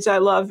seeds. I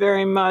love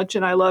very much.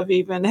 And I love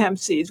even hemp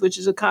seeds, which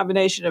is a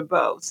combination of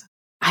both.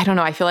 I don't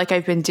know. I feel like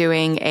I've been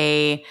doing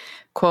a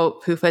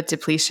quote PUFA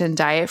depletion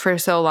diet for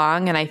so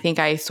long. And I think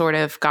I sort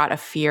of got a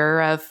fear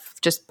of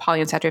just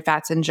polyunsaturated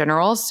fats in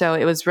general. So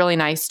it was really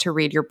nice to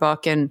read your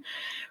book and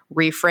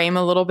reframe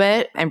a little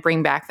bit and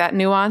bring back that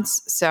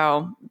nuance.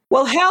 So,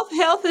 well,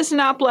 health is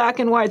not black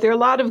and white. There are a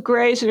lot of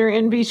grays that are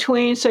in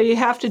between. So you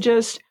have to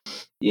just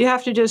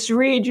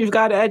read. You've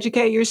got to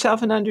educate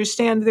yourself and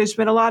understand that there's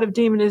been a lot of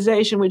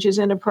demonization, which is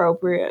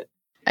inappropriate.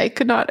 I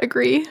could not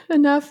agree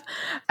enough.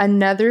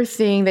 Another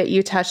thing that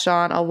you touched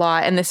on a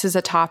lot, and this is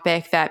a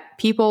topic that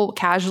people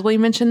casually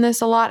mention this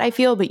a lot, I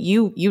feel, but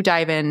you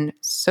dive in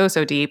so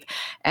deep,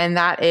 and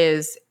that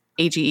is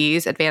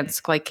AGEs,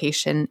 advanced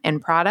glycation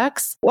end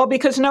products. Well,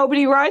 because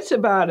nobody writes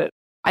about it.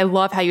 I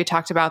love how you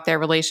talked about their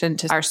relation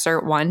to our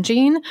SIRT1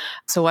 gene.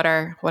 So what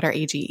are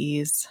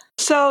AGEs?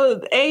 So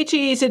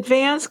AGEs,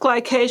 advanced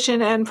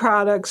glycation end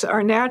products,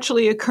 are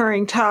naturally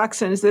occurring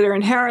toxins that are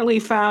inherently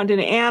found in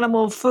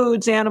animal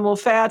foods, animal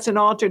fats, and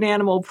altered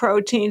animal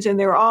proteins, and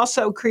they're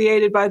also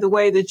created by the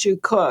way that you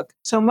cook.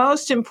 So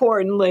most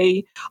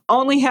importantly,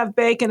 only have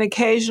bacon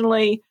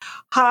occasionally,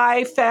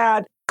 high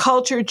fat,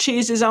 cultured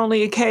cheeses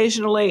only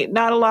occasionally,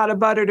 not a lot of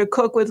butter to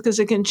cook with because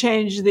it can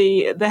change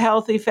the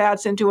healthy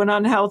fats into an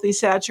unhealthy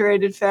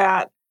saturated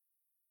fat.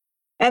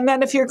 And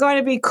then if you're going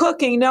to be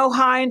cooking, no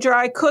high and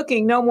dry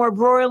cooking, no more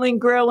broiling,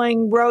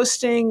 grilling,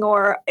 roasting,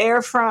 or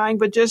air frying,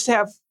 but just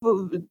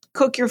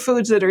cook your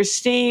foods that are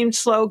steamed,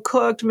 slow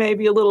cooked,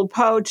 maybe a little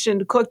poached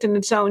and cooked in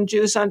its own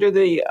juice under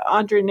the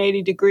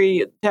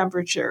 180-degree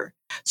temperature.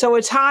 So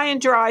it's high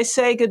and dry,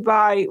 say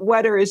goodbye,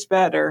 wetter is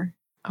better.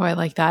 Oh, I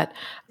like that.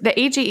 The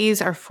AGEs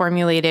are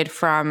formulated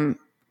from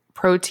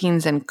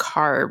proteins and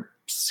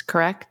carbs,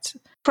 correct?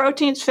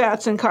 Proteins,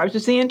 fats, and carbs.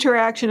 It's the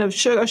interaction of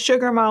a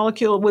sugar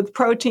molecule with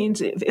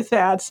proteins,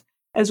 fats,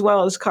 as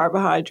well as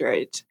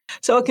carbohydrates.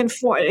 So it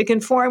can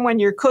form when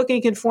you're cooking,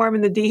 it can form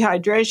in the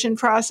dehydration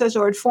process,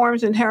 or it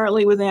forms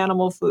inherently with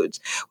animal foods,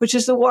 which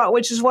is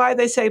why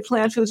they say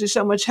plant foods are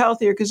so much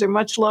healthier because they're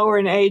much lower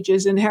in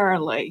ages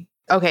inherently.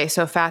 Okay,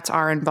 so fats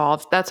are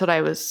involved. That's what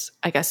I was,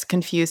 I guess,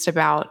 confused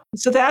about.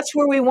 So that's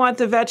where we want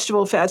the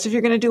vegetable fats. If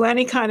you're going to do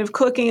any kind of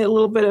cooking, a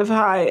little bit of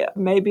high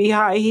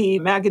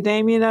heat,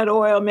 macadamia nut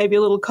oil, maybe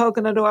a little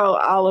coconut oil,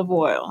 olive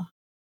oil.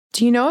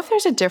 Do you know if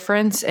there's a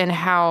difference in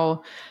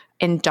how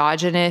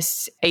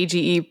endogenous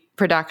AGE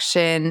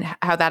production,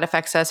 how that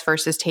affects us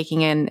versus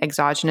taking in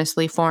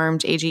exogenously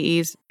formed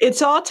AGEs?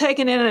 It's all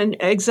taken in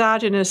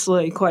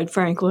exogenously, quite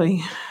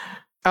frankly.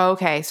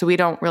 Okay, so we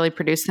don't really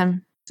produce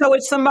them? So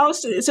it's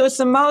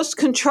the most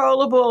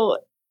controllable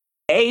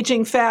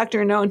aging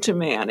factor known to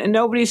man, and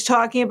nobody's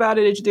talking about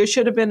it. There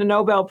should have been a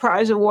Nobel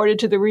Prize awarded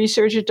to the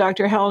researcher,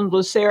 Dr. Helen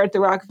Blesser at the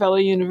Rockefeller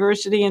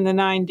University in the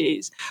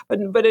 90s,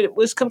 but it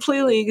was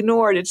completely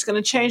ignored. It's going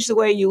to change the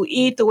way you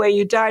eat, the way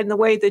you diet, and the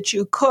way that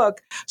you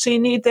cook. So you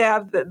need to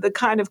have the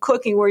kind of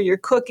cooking where you're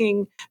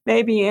cooking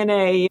maybe in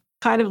a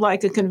kind of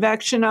like a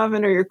convection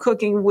oven, or you're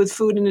cooking with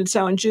food in its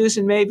own juice,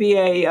 and maybe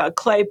a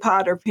clay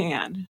pot or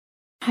pan.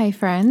 Hi,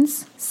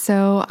 friends.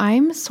 So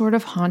I'm sort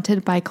of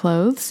haunted by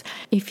clothes.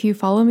 If you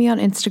follow me on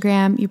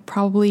Instagram, you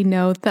probably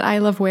know that I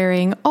love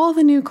wearing all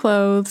the new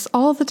clothes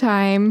all the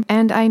time.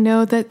 And I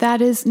know that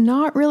that is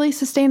not really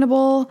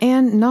sustainable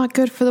and not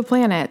good for the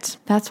planet.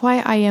 That's why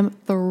I am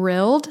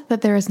thrilled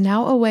that there is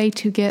now a way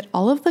to get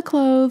all of the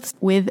clothes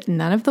with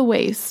none of the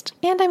waste.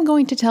 And I'm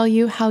going to tell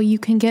you how you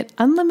can get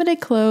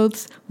unlimited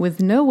clothes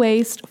with no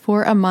waste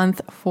for a month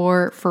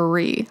for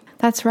free.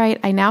 That's right,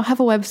 I now have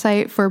a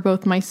website for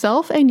both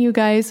myself and you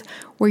guys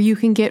where you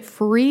can get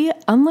free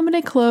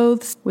unlimited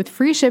clothes with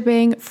free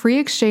shipping, free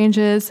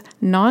exchanges,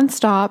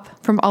 nonstop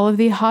from all of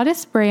the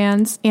hottest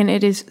brands, and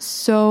it is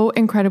so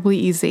incredibly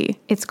easy.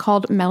 It's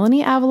called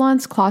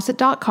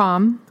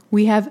MelanieAvalonsCloset.com.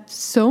 We have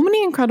so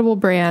many incredible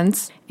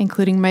brands,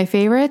 including my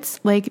favorites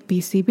like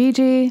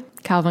BCBG,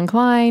 Calvin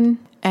Klein,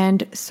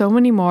 and so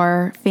many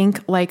more. Think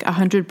like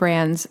 100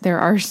 brands. There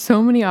are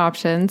so many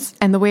options.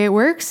 And the way it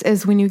works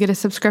is when you get a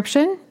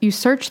subscription, you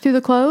search through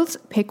the clothes,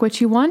 pick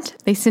what you want.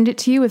 They send it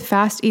to you with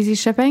fast, easy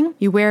shipping.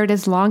 You wear it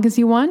as long as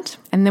you want.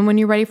 And then when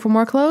you're ready for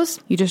more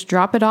clothes, you just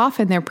drop it off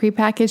in their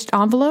prepackaged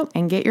envelope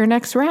and get your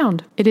next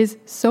round. It is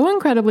so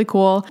incredibly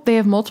cool. They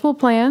have multiple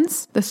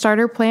plans. The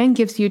starter plan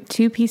gives you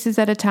 2 pieces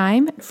at a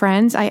time.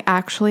 Friends, I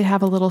actually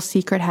have a little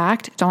secret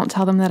hack. Don't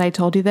tell them that I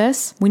told you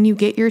this. When you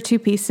get your 2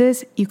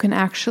 pieces, you can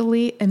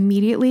actually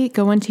immediately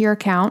go into your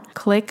account,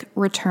 click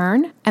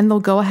return, and they'll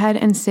go ahead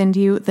and send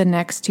you the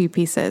next 2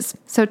 pieces.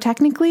 So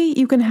technically,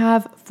 you can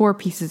have 4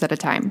 pieces at a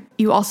time.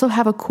 You also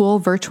have a cool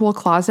virtual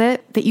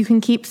closet that you can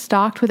keep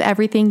stocked with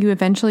everything you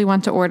eventually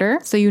want to order,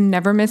 so you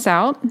never miss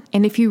out.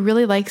 And if you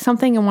really like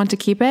something and want to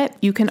keep it,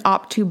 you can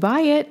opt to buy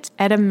it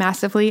at a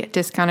massively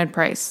discounted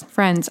price.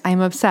 Friends,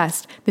 I'm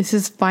obsessed. This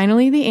is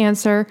finally the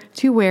answer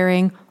to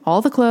wearing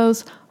all the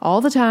clothes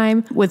all the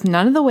time with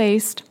none of the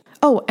waste.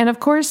 Oh, and of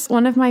course,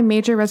 one of my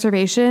major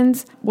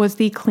reservations was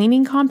the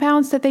cleaning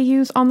compounds that they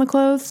use on the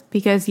clothes,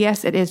 because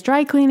yes, it is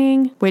dry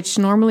cleaning, which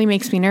normally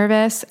makes me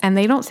nervous, and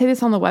they don't say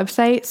this on the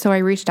website, so I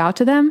reached out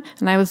to them,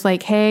 and I was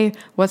like, hey,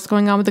 what's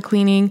going on with the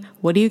cleaning?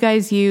 What do you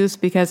guys use?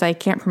 Because I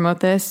can't promote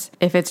this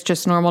if it's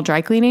just normal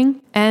dry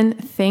cleaning. And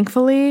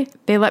thankfully,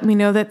 they let me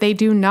know that they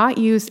do not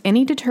use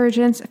any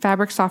detergents,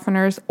 fabric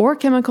softeners, or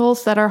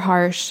chemicals that are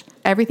harsh.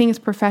 Everything is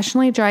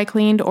professionally dry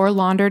cleaned or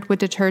laundered with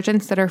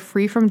detergents that are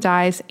free from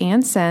dyes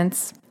and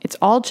scents. It's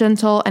all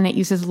gentle and it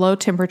uses low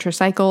temperature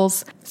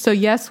cycles. So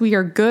yes, we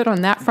are good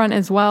on that front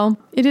as well.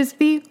 It is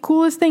the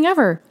coolest thing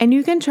ever. And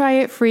you can try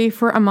it free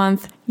for a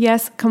month.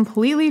 Yes,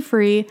 completely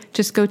free.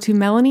 Just go to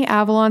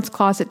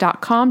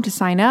MelanieAvalonsCloset.com to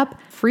sign up.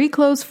 Free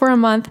clothes for a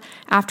month.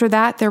 After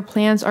that, their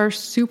plans are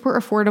super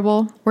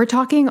affordable. We're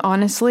talking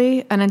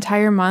honestly, an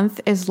entire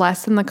month is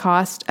less than the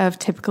cost of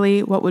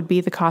typically what would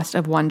be the cost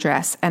of one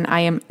dress. And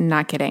I am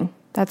not kidding.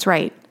 That's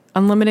right.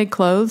 Unlimited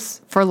clothes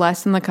for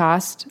less than the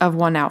cost of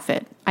one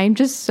outfit. I'm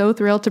just so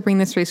thrilled to bring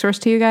this resource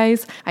to you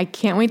guys. I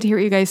can't wait to hear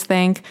what you guys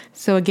think.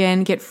 So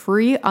again, get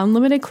free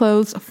unlimited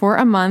clothes for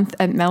a month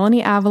at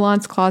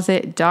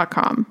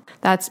MelanieAvalonsCloset.com.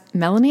 That's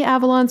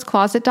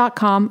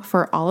MelanieAvalonsCloset.com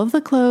for all of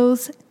the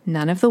clothes,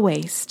 none of the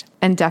waste.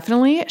 And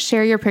definitely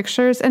share your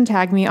pictures and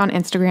tag me on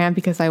Instagram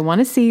because I want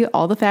to see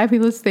all the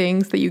fabulous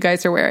things that you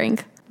guys are wearing.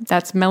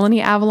 That's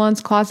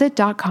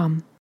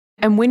MelanieAvalonsCloset.com.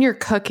 And when you're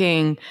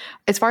cooking,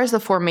 as far as the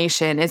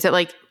formation, is it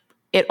like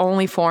it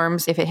only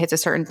forms if it hits a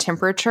certain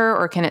temperature,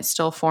 or can it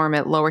still form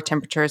at lower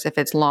temperatures if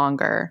it's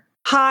longer?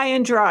 High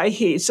and dry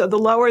heat. So the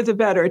lower, the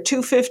better.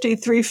 250,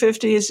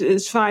 350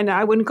 is fine.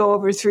 I wouldn't go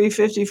over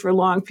 350 for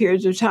long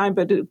periods of time,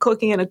 but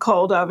cooking in a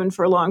cold oven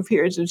for long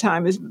periods of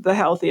time is the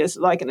healthiest,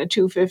 like in a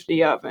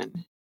 250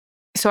 oven.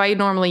 So I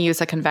normally use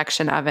a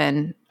convection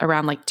oven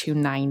around like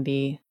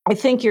 290. I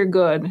think you're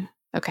good.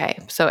 Okay,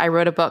 so I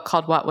wrote a book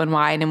called What, When,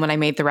 Why, and when I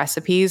made the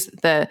recipes,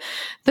 the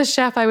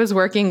chef I was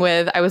working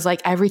with, I was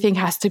like, everything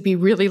has to be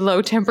really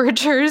low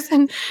temperatures,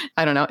 and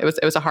I don't know,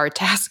 it was a hard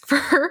task for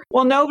her.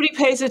 Well, nobody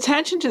pays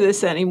attention to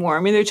this anymore. I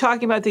mean, they're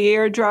talking about the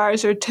air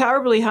dryers are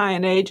terribly high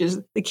in ages.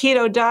 The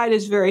keto diet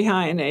is very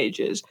high in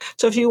ages.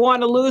 So if you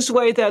want to lose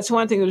weight, that's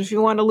one thing. But if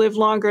you want to live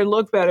longer and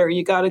look better,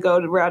 you got to go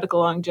to radical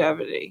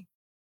longevity.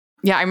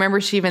 Yeah, I remember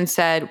she even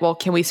said, well,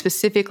 can we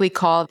specifically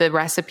call the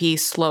recipe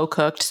slow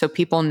cooked so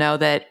people know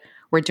that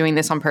we're doing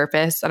this on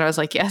purpose? And I was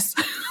like, yes,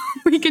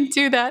 we can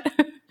do that.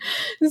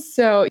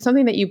 So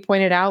something that you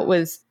pointed out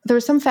was there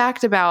was some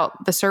fact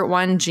about the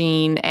SIRT1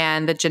 gene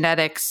and the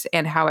genetics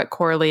and how it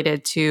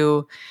correlated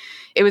to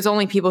it was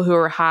only people who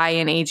were high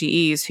in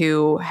AGEs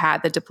who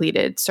had the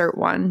depleted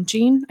SIRT1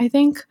 gene, I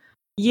think.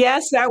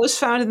 Yes, that was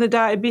found in the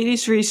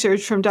diabetes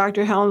research from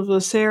Dr. Helen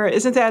Becerra.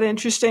 Isn't that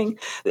interesting?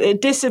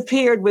 It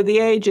disappeared with the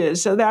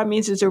ages, so that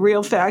means it's a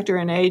real factor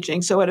in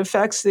aging. So it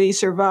affects the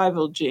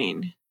survival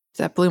gene.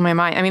 That blew my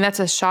mind. I mean, that's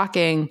a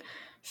shocking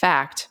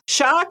fact.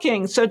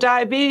 Shocking. So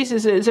diabetes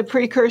is a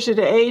precursor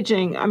to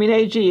aging. I mean,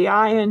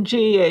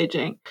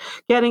 aging,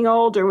 getting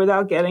older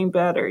without getting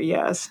better.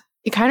 Yes.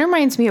 It kind of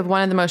reminds me of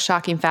one of the most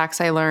shocking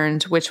facts I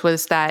learned, which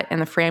was that in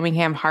the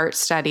Framingham Heart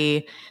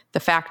Study,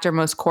 the factor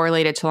most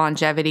correlated to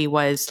longevity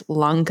was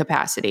lung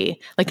capacity.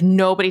 Like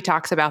nobody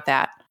talks about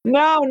that.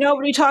 No,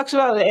 nobody talks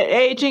about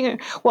aging.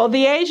 Well,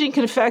 the aging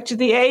can affect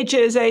the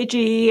ages,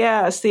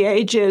 AGES. The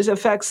ages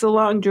affects the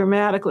lung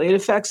dramatically. It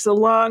affects the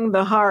lung,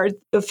 the heart,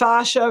 the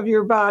fascia of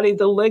your body,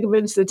 the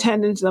ligaments, the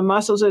tendons, the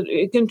muscles.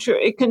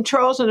 It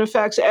controls and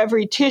affects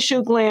every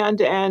tissue, gland,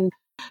 and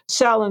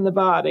cell in the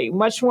body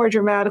much more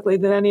dramatically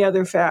than any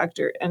other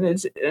factor. And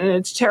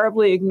it's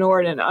terribly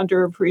ignored and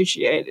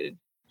underappreciated.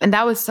 And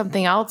that was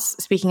something else,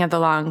 speaking of the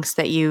lungs,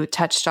 that you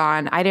touched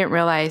on. I didn't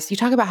realize, you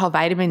talk about how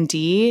vitamin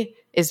D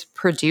is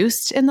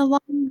produced in the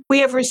lung. We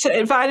have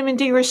vitamin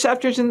D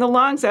receptors in the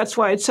lungs. That's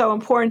why it's so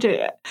important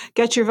to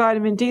get your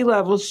vitamin D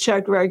levels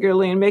checked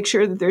regularly and make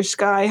sure that they're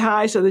sky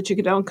high so that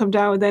you don't come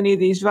down with any of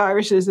these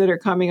viruses that are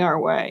coming our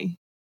way.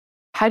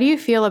 How do you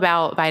feel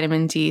about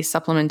vitamin D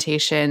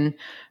supplementation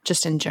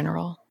just in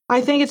general?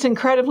 I think it's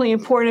incredibly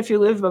important if you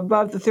live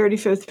above the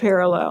 35th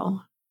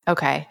parallel.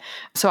 Okay.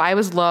 So I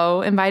was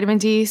low in vitamin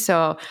D.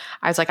 So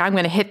I was like, I'm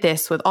going to hit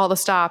this with all the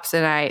stops.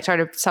 And I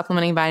started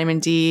supplementing vitamin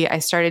D. I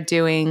started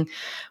doing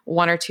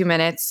 1 or 2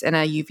 minutes in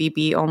a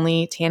UVB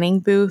only tanning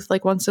booth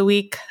like once a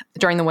week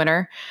during the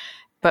winter.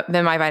 But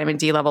then my vitamin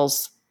D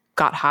levels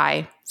got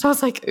high. So I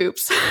was like,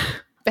 oops.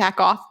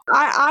 Back off.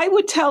 I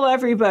would tell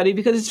everybody,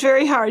 because it's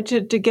very hard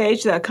to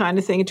gauge that kind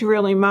of thing, to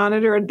really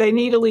monitor it. They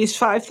need at least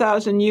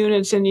 5,000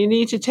 units, and you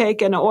need to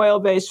take an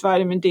oil-based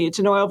vitamin D. It's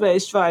an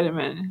oil-based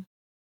vitamin.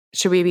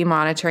 Should we be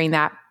monitoring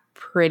that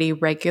pretty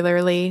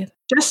regularly?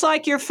 Just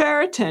like your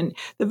ferritin,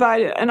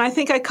 and I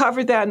think I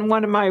covered that in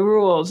one of my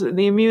rules.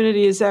 The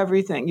immunity is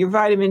everything. Your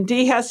vitamin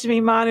D has to be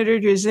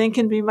monitored. Your zinc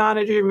can be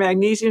monitored. Your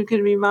magnesium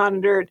can be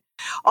monitored.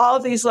 All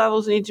of these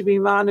levels need to be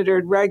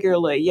monitored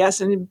regularly.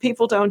 Yes, and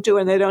people don't do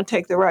it, and they don't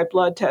take the right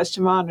blood test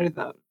to monitor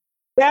them.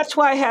 That's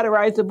why I had to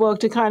write the book,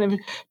 to kind of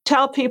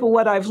tell people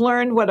what I've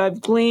learned, what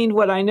I've gleaned,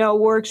 what I know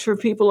works for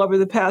people over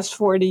the past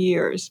 40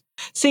 years.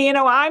 See,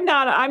 I'm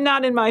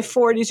not in my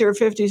 40s or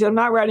 50s. I'm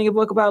not writing a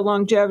book about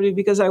longevity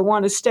because I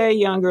want to stay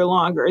younger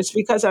longer. It's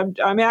because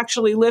I'm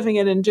actually living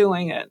it and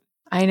doing it.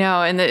 I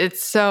know. And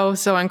it's so,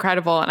 so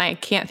incredible. And I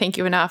can't thank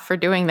you enough for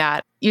doing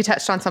that. You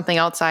touched on something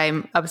else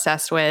I'm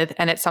obsessed with,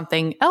 and it's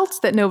something else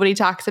that nobody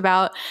talks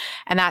about.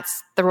 And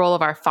that's the role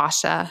of our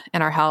fascia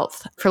in our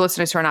health. For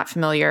listeners who are not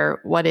familiar,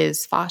 what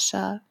is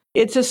fascia?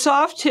 It's a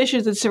soft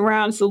tissue that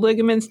surrounds the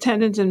ligaments,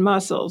 tendons, and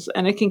muscles,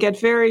 and it can get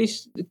very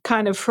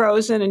kind of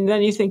frozen, and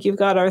then you think you've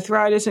got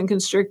arthritis and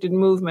constricted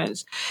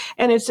movements.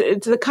 And it's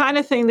the kind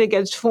of thing that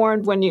gets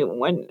formed when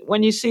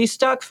you see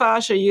stuck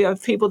fascia. You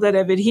have people that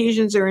have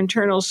adhesions or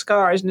internal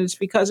scars, and it's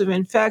because of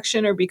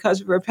infection or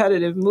because of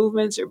repetitive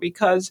movements or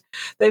because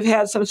they've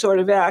had some sort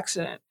of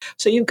accident.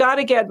 So you've got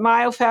to get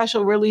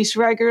myofascial release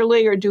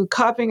regularly, or do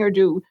cupping, or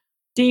do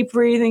deep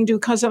breathing, do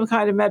some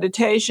kind of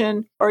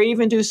meditation, or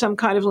even do some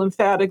kind of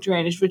lymphatic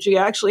drainage, but you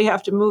actually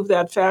have to move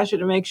that fascia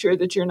to make sure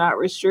that you're not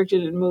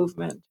restricted in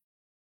movement.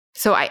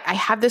 So I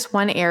have this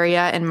one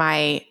area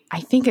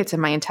I think it's in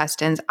my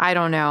intestines. I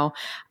don't know.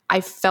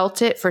 I've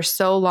felt it for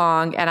so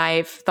long, and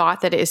I've thought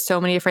that it is so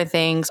many different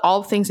things.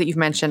 All the things that you've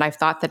mentioned, I've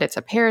thought that it's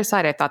a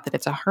parasite. I thought that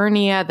it's a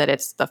hernia, that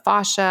it's the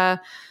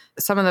fascia.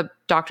 Some of the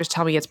doctors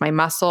tell me it's my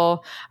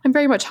muscle. I'm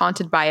very much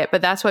haunted by it,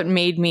 but that's what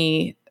made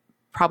me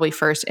probably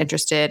first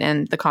interested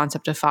in the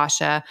concept of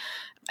fascia.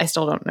 I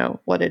still don't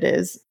know what it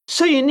is.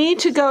 So you need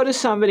to go to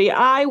somebody.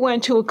 I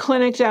went to a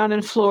clinic down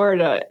in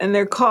Florida, and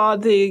they're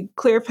called the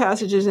Clear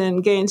Passages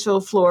in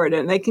Gainesville, Florida.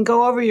 And they can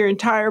go over your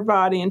entire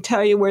body and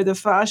tell you where the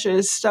fascia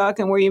is stuck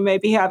and where you may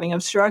be having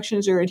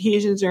obstructions or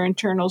adhesions or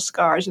internal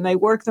scars. And they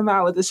work them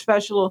out with a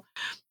special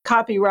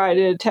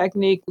copyrighted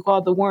technique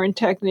called the Warren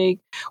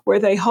technique, where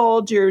they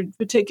hold your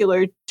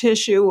particular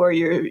tissue or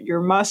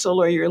your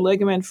muscle or your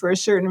ligament for a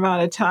certain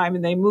amount of time,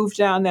 and they move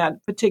down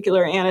that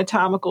particular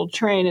anatomical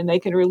train, and they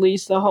can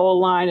release the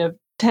whole line of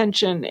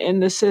tension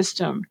in the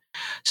system.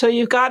 So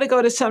you've got to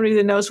go to somebody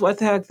that knows what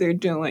the heck they're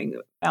doing,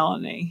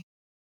 Melanie.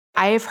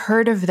 I've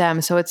heard of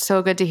them, so it's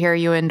so good to hear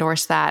you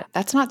endorse that.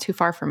 That's not too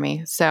far from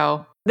me.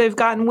 So they've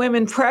gotten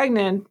women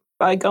pregnant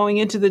by going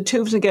into the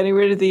tubes and getting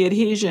rid of the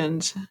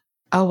adhesions.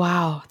 Oh,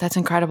 wow. That's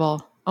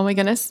incredible. Oh my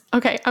goodness.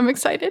 Okay. I'm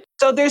excited.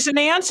 So there's an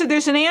answer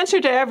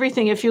to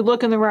everything if you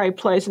look in the right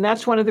place. And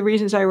that's one of the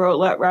reasons I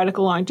wrote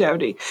Radical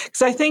Longevity,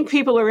 because I think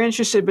people are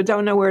interested but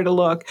don't know where to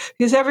look,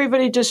 because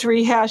everybody just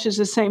rehashes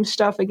the same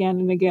stuff again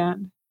and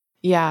again.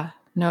 Yeah.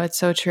 No, it's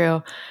so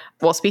true.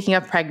 Well, speaking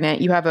of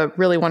pregnant, you have a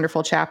really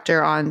wonderful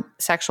chapter on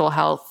sexual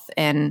health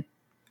and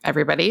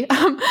everybody.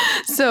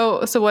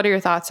 So what are your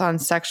thoughts on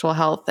sexual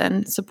health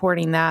and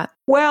supporting that?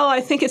 Well,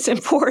 I think it's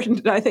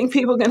important. I think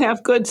people can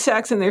have good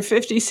sex in their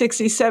 50s,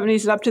 60s,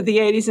 70s, and up to the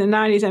 80s and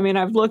 90s. I mean,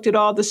 I've looked at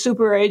all the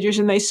superagers,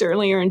 and they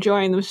certainly are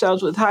enjoying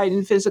themselves with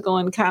heightened physical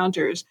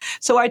encounters.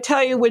 So I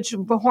tell you which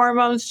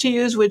hormones to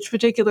use, which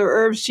particular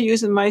herbs to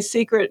use, and my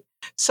secret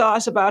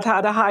sauce about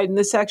how to heighten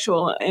the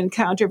sexual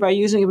encounter by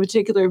using a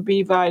particular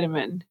B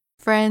vitamin.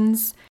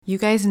 Friends, you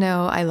guys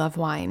know I love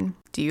wine.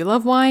 Do you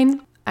love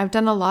wine? I've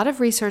done a lot of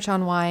research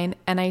on wine,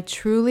 and I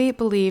truly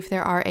believe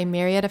there are a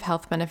myriad of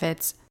health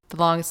benefits. The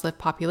longest lived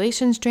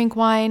populations drink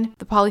wine.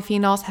 The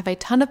polyphenols have a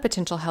ton of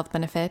potential health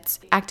benefits,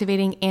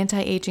 activating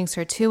anti-aging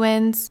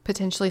sirtuins,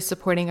 potentially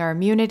supporting our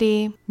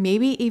immunity,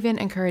 maybe even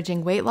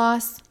encouraging weight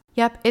loss.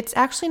 Yep, it's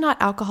actually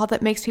not alcohol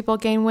that makes people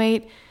gain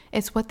weight.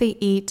 It's what they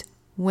eat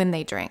when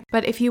they drink.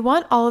 But if you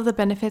want all of the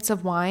benefits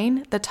of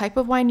wine, the type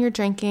of wine you're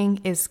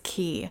drinking is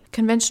key.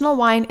 Conventional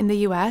wine in the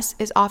US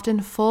is often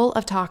full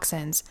of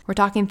toxins. We're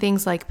talking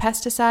things like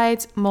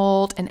pesticides,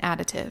 mold, and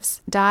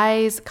additives,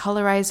 dyes,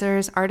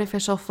 colorizers,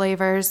 artificial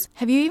flavors.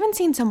 Have you even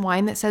seen some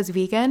wine that says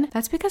vegan?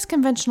 That's because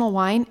conventional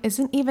wine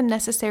isn't even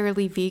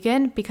necessarily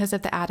vegan because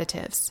of the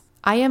additives.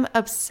 I am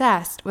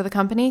obsessed with a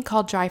company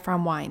called Dry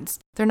Farm Wines.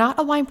 They're not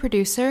a wine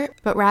producer,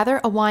 but rather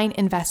a wine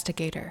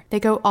investigator. They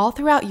go all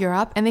throughout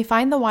Europe and they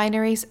find the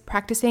wineries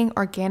practicing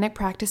organic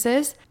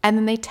practices, and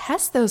then they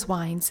test those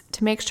wines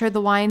to make sure the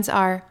wines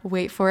are,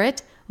 wait for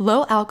it,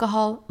 low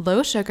alcohol,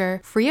 low sugar,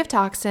 free of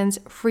toxins,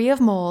 free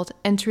of mold,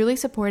 and truly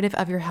supportive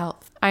of your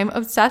health. I'm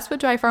obsessed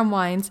with Dry Farm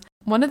Wines.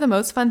 One of the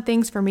most fun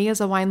things for me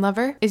as a wine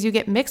lover is you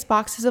get mixed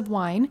boxes of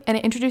wine, and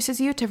it introduces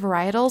you to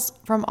varietals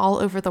from all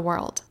over the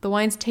world. The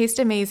wines taste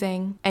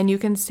amazing, and you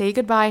can say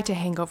goodbye to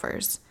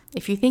hangovers.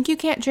 If you think you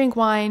can't drink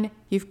wine,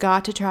 you've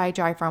got to try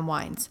Dry Farm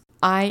Wines.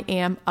 I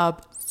am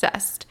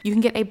obsessed. You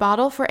can get a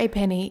bottle for a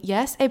penny.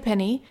 Yes, a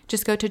penny.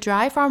 Just go to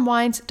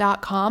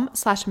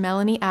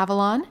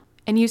dryfarmwines.com/MelanieAvalon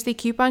and use the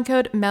coupon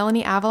code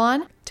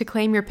MelanieAvalon to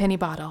claim your penny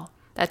bottle.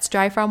 That's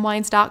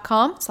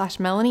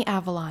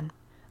dryfarmwines.com/MelanieAvalon.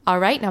 All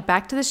right, now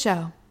back to the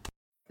show.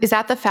 Is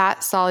that the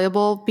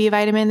fat-soluble B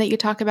vitamin that you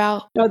talk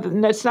about? No,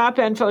 that's not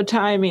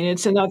benfotiamine.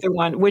 It's another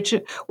one, which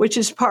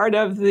is part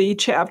of the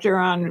chapter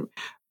on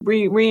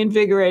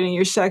reinvigorating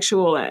your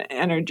sexual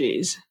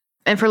energies.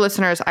 And for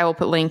listeners, I will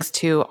put links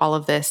to all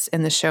of this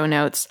in the show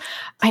notes.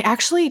 I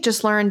actually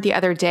just learned the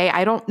other day,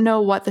 I don't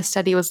know what the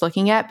study was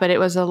looking at, but it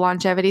was a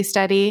longevity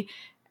study,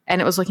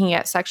 and it was looking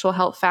at sexual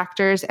health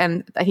factors.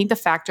 And I think the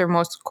factor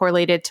most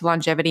correlated to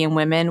longevity in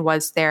women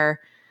was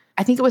their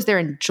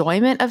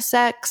enjoyment of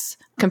sex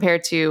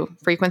compared to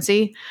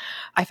frequency.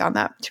 I found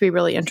that to be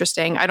really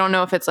interesting. I don't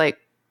know if it's like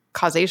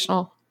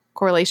causational,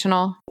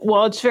 correlational.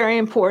 Well, it's very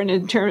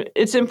important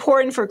it's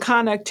important for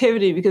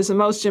connectivity, because the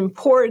most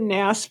important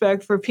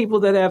aspect for people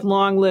that have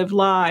long-lived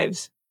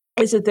lives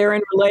is that they're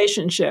in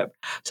relationship.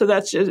 So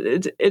that's just,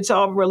 it's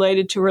all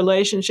related to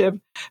relationship,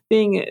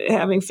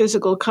 having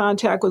physical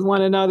contact with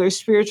one another,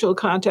 spiritual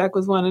contact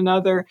with one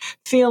another,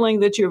 feeling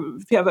that you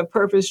have a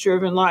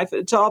purpose-driven life.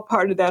 It's all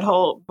part of that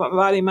whole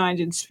body, mind,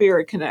 and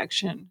spirit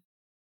connection.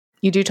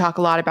 You do talk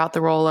a lot about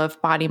the role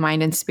of body,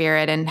 mind, and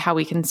spirit and how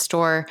we can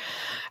store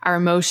our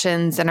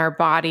emotions and our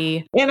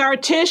body. In our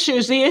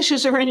tissues. The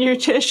issues are in your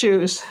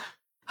tissues.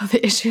 Oh,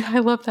 the issue. I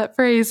love that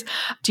phrase.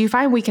 Do you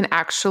find we can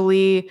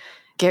actually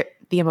get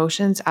the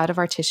emotions out of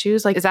our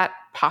tissues? Like, is that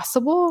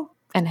possible?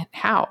 And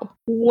how?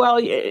 Well,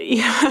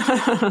 you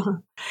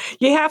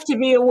have to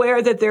be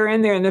aware that they're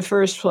in there in the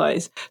first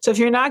place. So if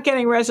you're not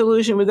getting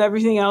resolution with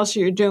everything else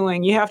you're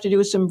doing, you have to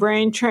do some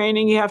brain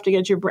training. You have to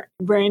get your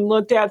brain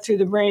looked at through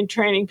the brain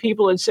training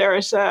people at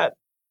Sarasat.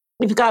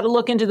 You've got to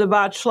look into the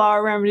Bach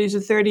flower remedies, the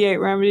 38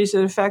 remedies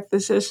that affect the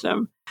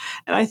system.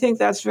 And I think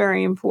that's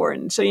very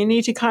important. So you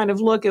need to kind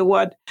of look at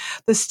what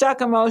the stuck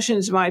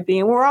emotions might be.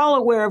 And we're all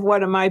aware of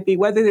what it might be,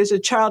 whether there's a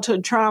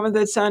childhood trauma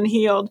that's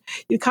unhealed.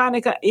 You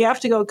have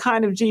to go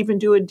kind of deep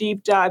and do a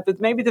deep dive. But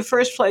maybe the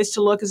first place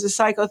to look is the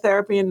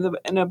psychotherapy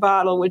in a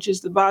bottle, which is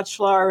the Bach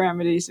flower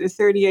remedies. There are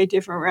 38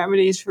 different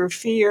remedies for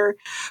fear,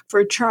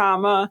 for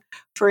trauma,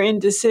 for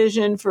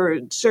indecision, for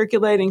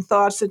circulating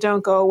thoughts that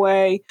don't go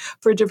away,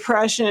 for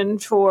depression,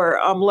 for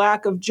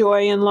lack of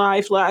joy in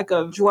life, lack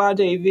of joie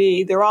de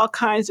vivre. There are all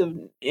kinds of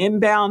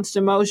imbalanced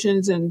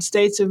emotions and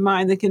states of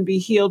mind that can be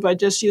healed by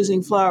just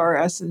using flower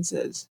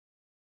essences.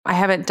 I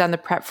haven't done the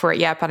prep for it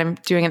yet, but I'm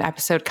doing an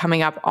episode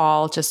coming up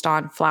all just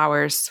on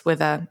flowers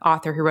with an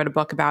author who wrote a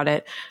book about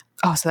it.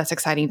 Oh, so that's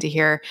exciting to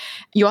hear.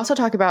 You also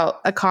talk about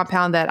a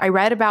compound that I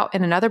read about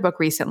in another book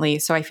recently,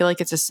 so I feel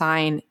like it's a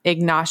sign,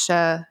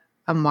 Ignatia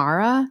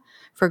Amara,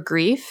 for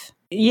grief.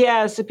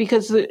 Yes,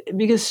 because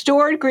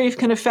stored grief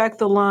can affect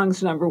the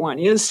lungs, number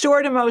one.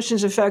 Stored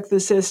emotions affect the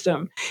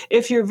system.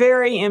 If you're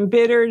very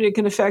embittered, it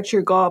can affect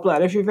your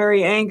gallbladder. If you're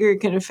very angry,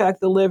 it can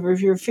affect the liver. If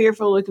you're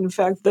fearful, it can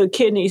affect the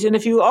kidneys. And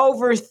if you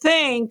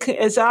overthink,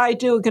 as I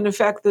do, it can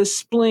affect the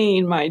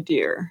spleen, my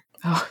dear.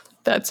 Oh,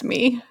 that's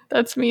me.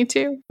 That's me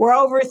too. We're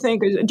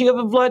overthinkers. Do you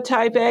have a blood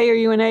type A? Are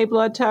you an A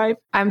blood type?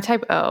 I'm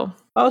type O.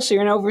 Oh, so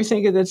you're an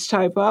overthinker that's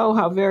type O.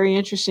 How very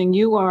interesting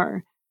you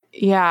are.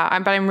 Yeah,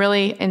 but I'm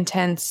really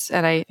intense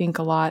and I think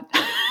a lot.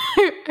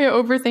 I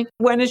overthink.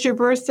 When is your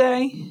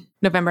birthday?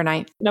 November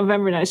 9th.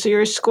 November 9th. So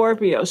you're a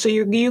Scorpio. So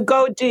you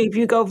go deep.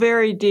 You go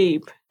very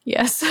deep.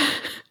 Yes,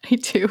 I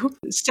do.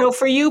 So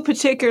for you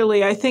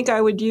particularly, I think I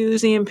would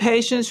use the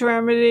impatience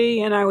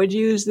remedy and I would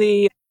use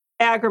the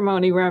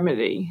agrimony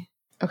remedy.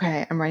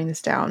 Okay, I'm writing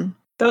this down.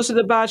 Those are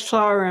the Bach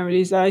flower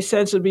remedies that I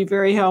sense would be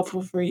very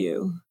helpful for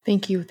you.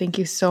 Thank you. Thank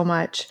you so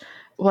much.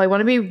 Well, I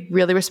want to be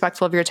really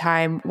respectful of your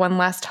time. One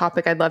last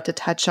topic I'd love to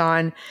touch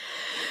on,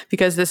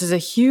 because this is a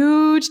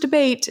huge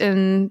debate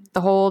in the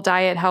whole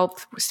diet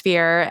health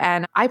sphere.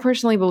 And I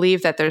personally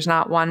believe that there's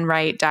not one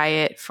right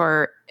diet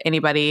for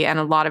anybody, and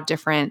a lot of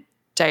different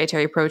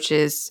dietary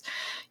approaches,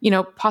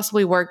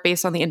 possibly work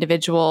based on the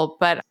individual.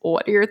 But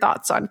what are your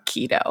thoughts on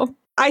keto?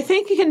 I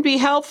think it can be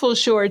helpful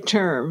short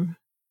term.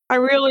 I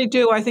really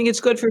do. I think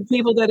it's good for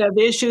people that have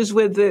issues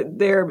with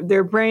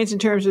their brains in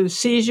terms of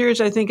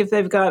seizures. I think if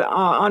they've got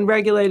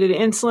unregulated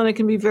insulin, it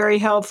can be very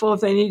helpful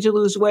if they need to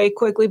lose weight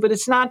quickly, but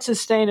it's not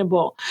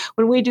sustainable.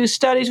 When we do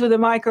studies with the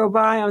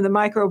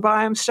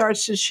microbiome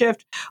starts to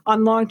shift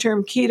on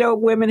long-term keto.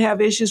 Women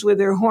have issues with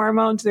their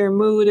hormones, their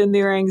mood, and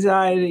their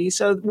anxiety.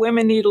 So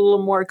women need a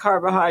little more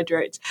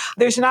carbohydrates.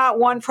 There's not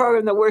one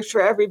program that works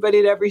for everybody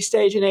at every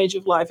stage and age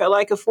of life. I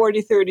like a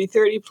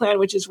 40-30-30 plan,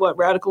 which is what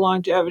Radical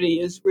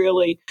Longevity is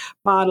really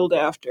modeled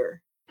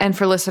after. And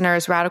for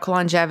listeners, Radical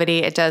Longevity,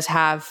 it does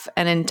have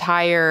an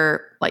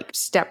entire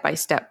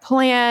step-by-step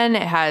plan.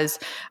 It has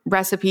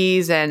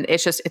recipes and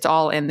it's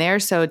all in there.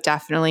 So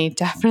definitely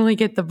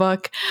get the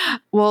book.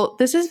 Well,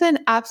 this has been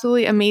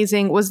absolutely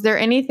amazing. Was there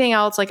anything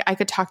else, I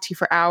could talk to you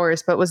for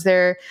hours, but was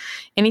there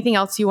anything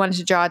else you wanted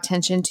to draw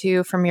attention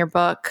to from your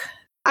book?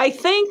 I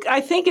think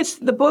it's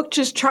the book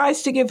just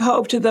tries to give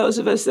hope to those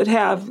of us that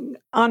have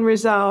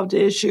unresolved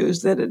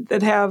issues,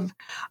 that have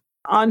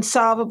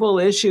unsolvable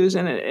issues,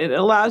 and it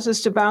allows us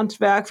to bounce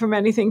back from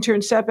anything,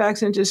 turn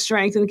setbacks into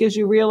strength, and gives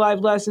you real life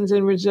lessons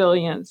in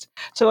resilience.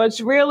 So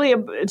it's really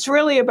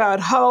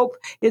about hope.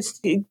 It's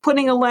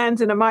putting a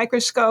lens and a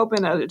microscope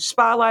and a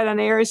spotlight on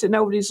areas that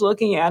nobody's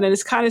looking at, and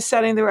it's kind of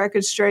setting the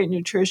record straight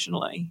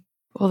nutritionally.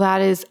 Well,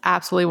 that is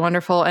absolutely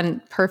wonderful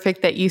and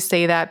perfect that you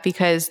say that,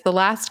 because the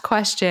last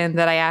question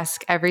that I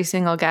ask every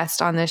single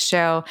guest on this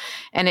show,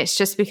 and it's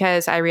just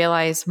because I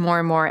realize more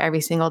and more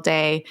every single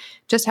day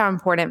just how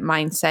important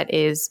mindset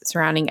is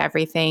surrounding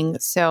everything.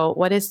 So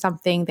what is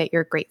something that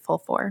you're grateful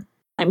for?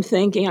 I'm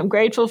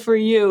grateful for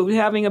you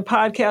having a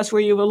podcast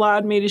where you've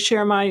allowed me to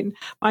share my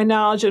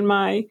knowledge and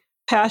my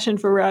passion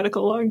for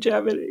radical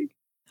longevity.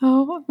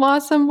 Oh,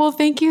 awesome. Well,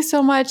 thank you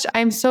so much.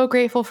 I'm so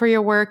grateful for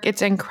your work.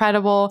 It's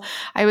incredible.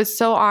 I was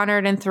so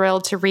honored and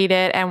thrilled to read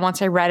it. And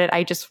once I read it,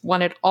 I just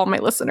wanted all my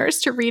listeners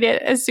to read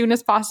it as soon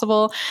as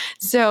possible.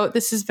 So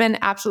this has been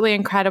absolutely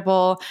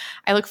incredible.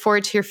 I look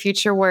forward to your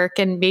future work,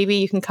 and maybe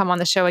you can come on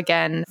the show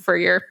again for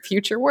your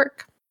future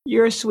work.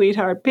 You're a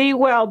sweetheart. Be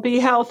well, be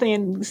healthy,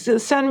 and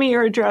send me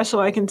your address so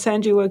I can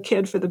send you a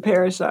kit for the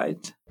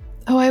parasites.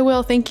 Oh, I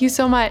will. Thank you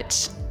so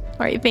much.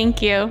 All right,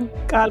 thank you.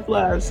 God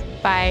bless.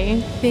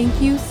 Bye. Thank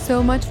you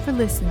so much for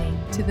listening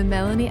to the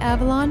Melanie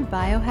Avalon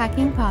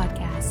Biohacking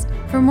Podcast.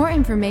 For more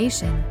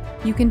information,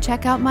 you can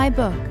check out my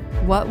book,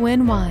 What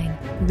When Wine?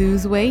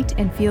 Lose Weight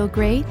and Feel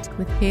Great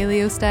with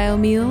Paleo-Style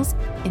Meals,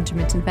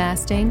 Intermittent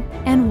Fasting,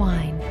 and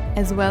Wine,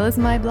 as well as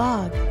my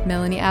blog,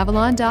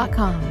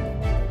 MelanieAvalon.com.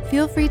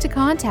 Feel free to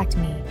contact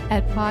me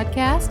at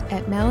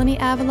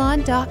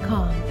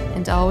podcast@MelanieAvalon.com.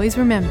 And always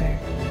remember,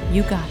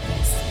 you got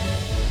this.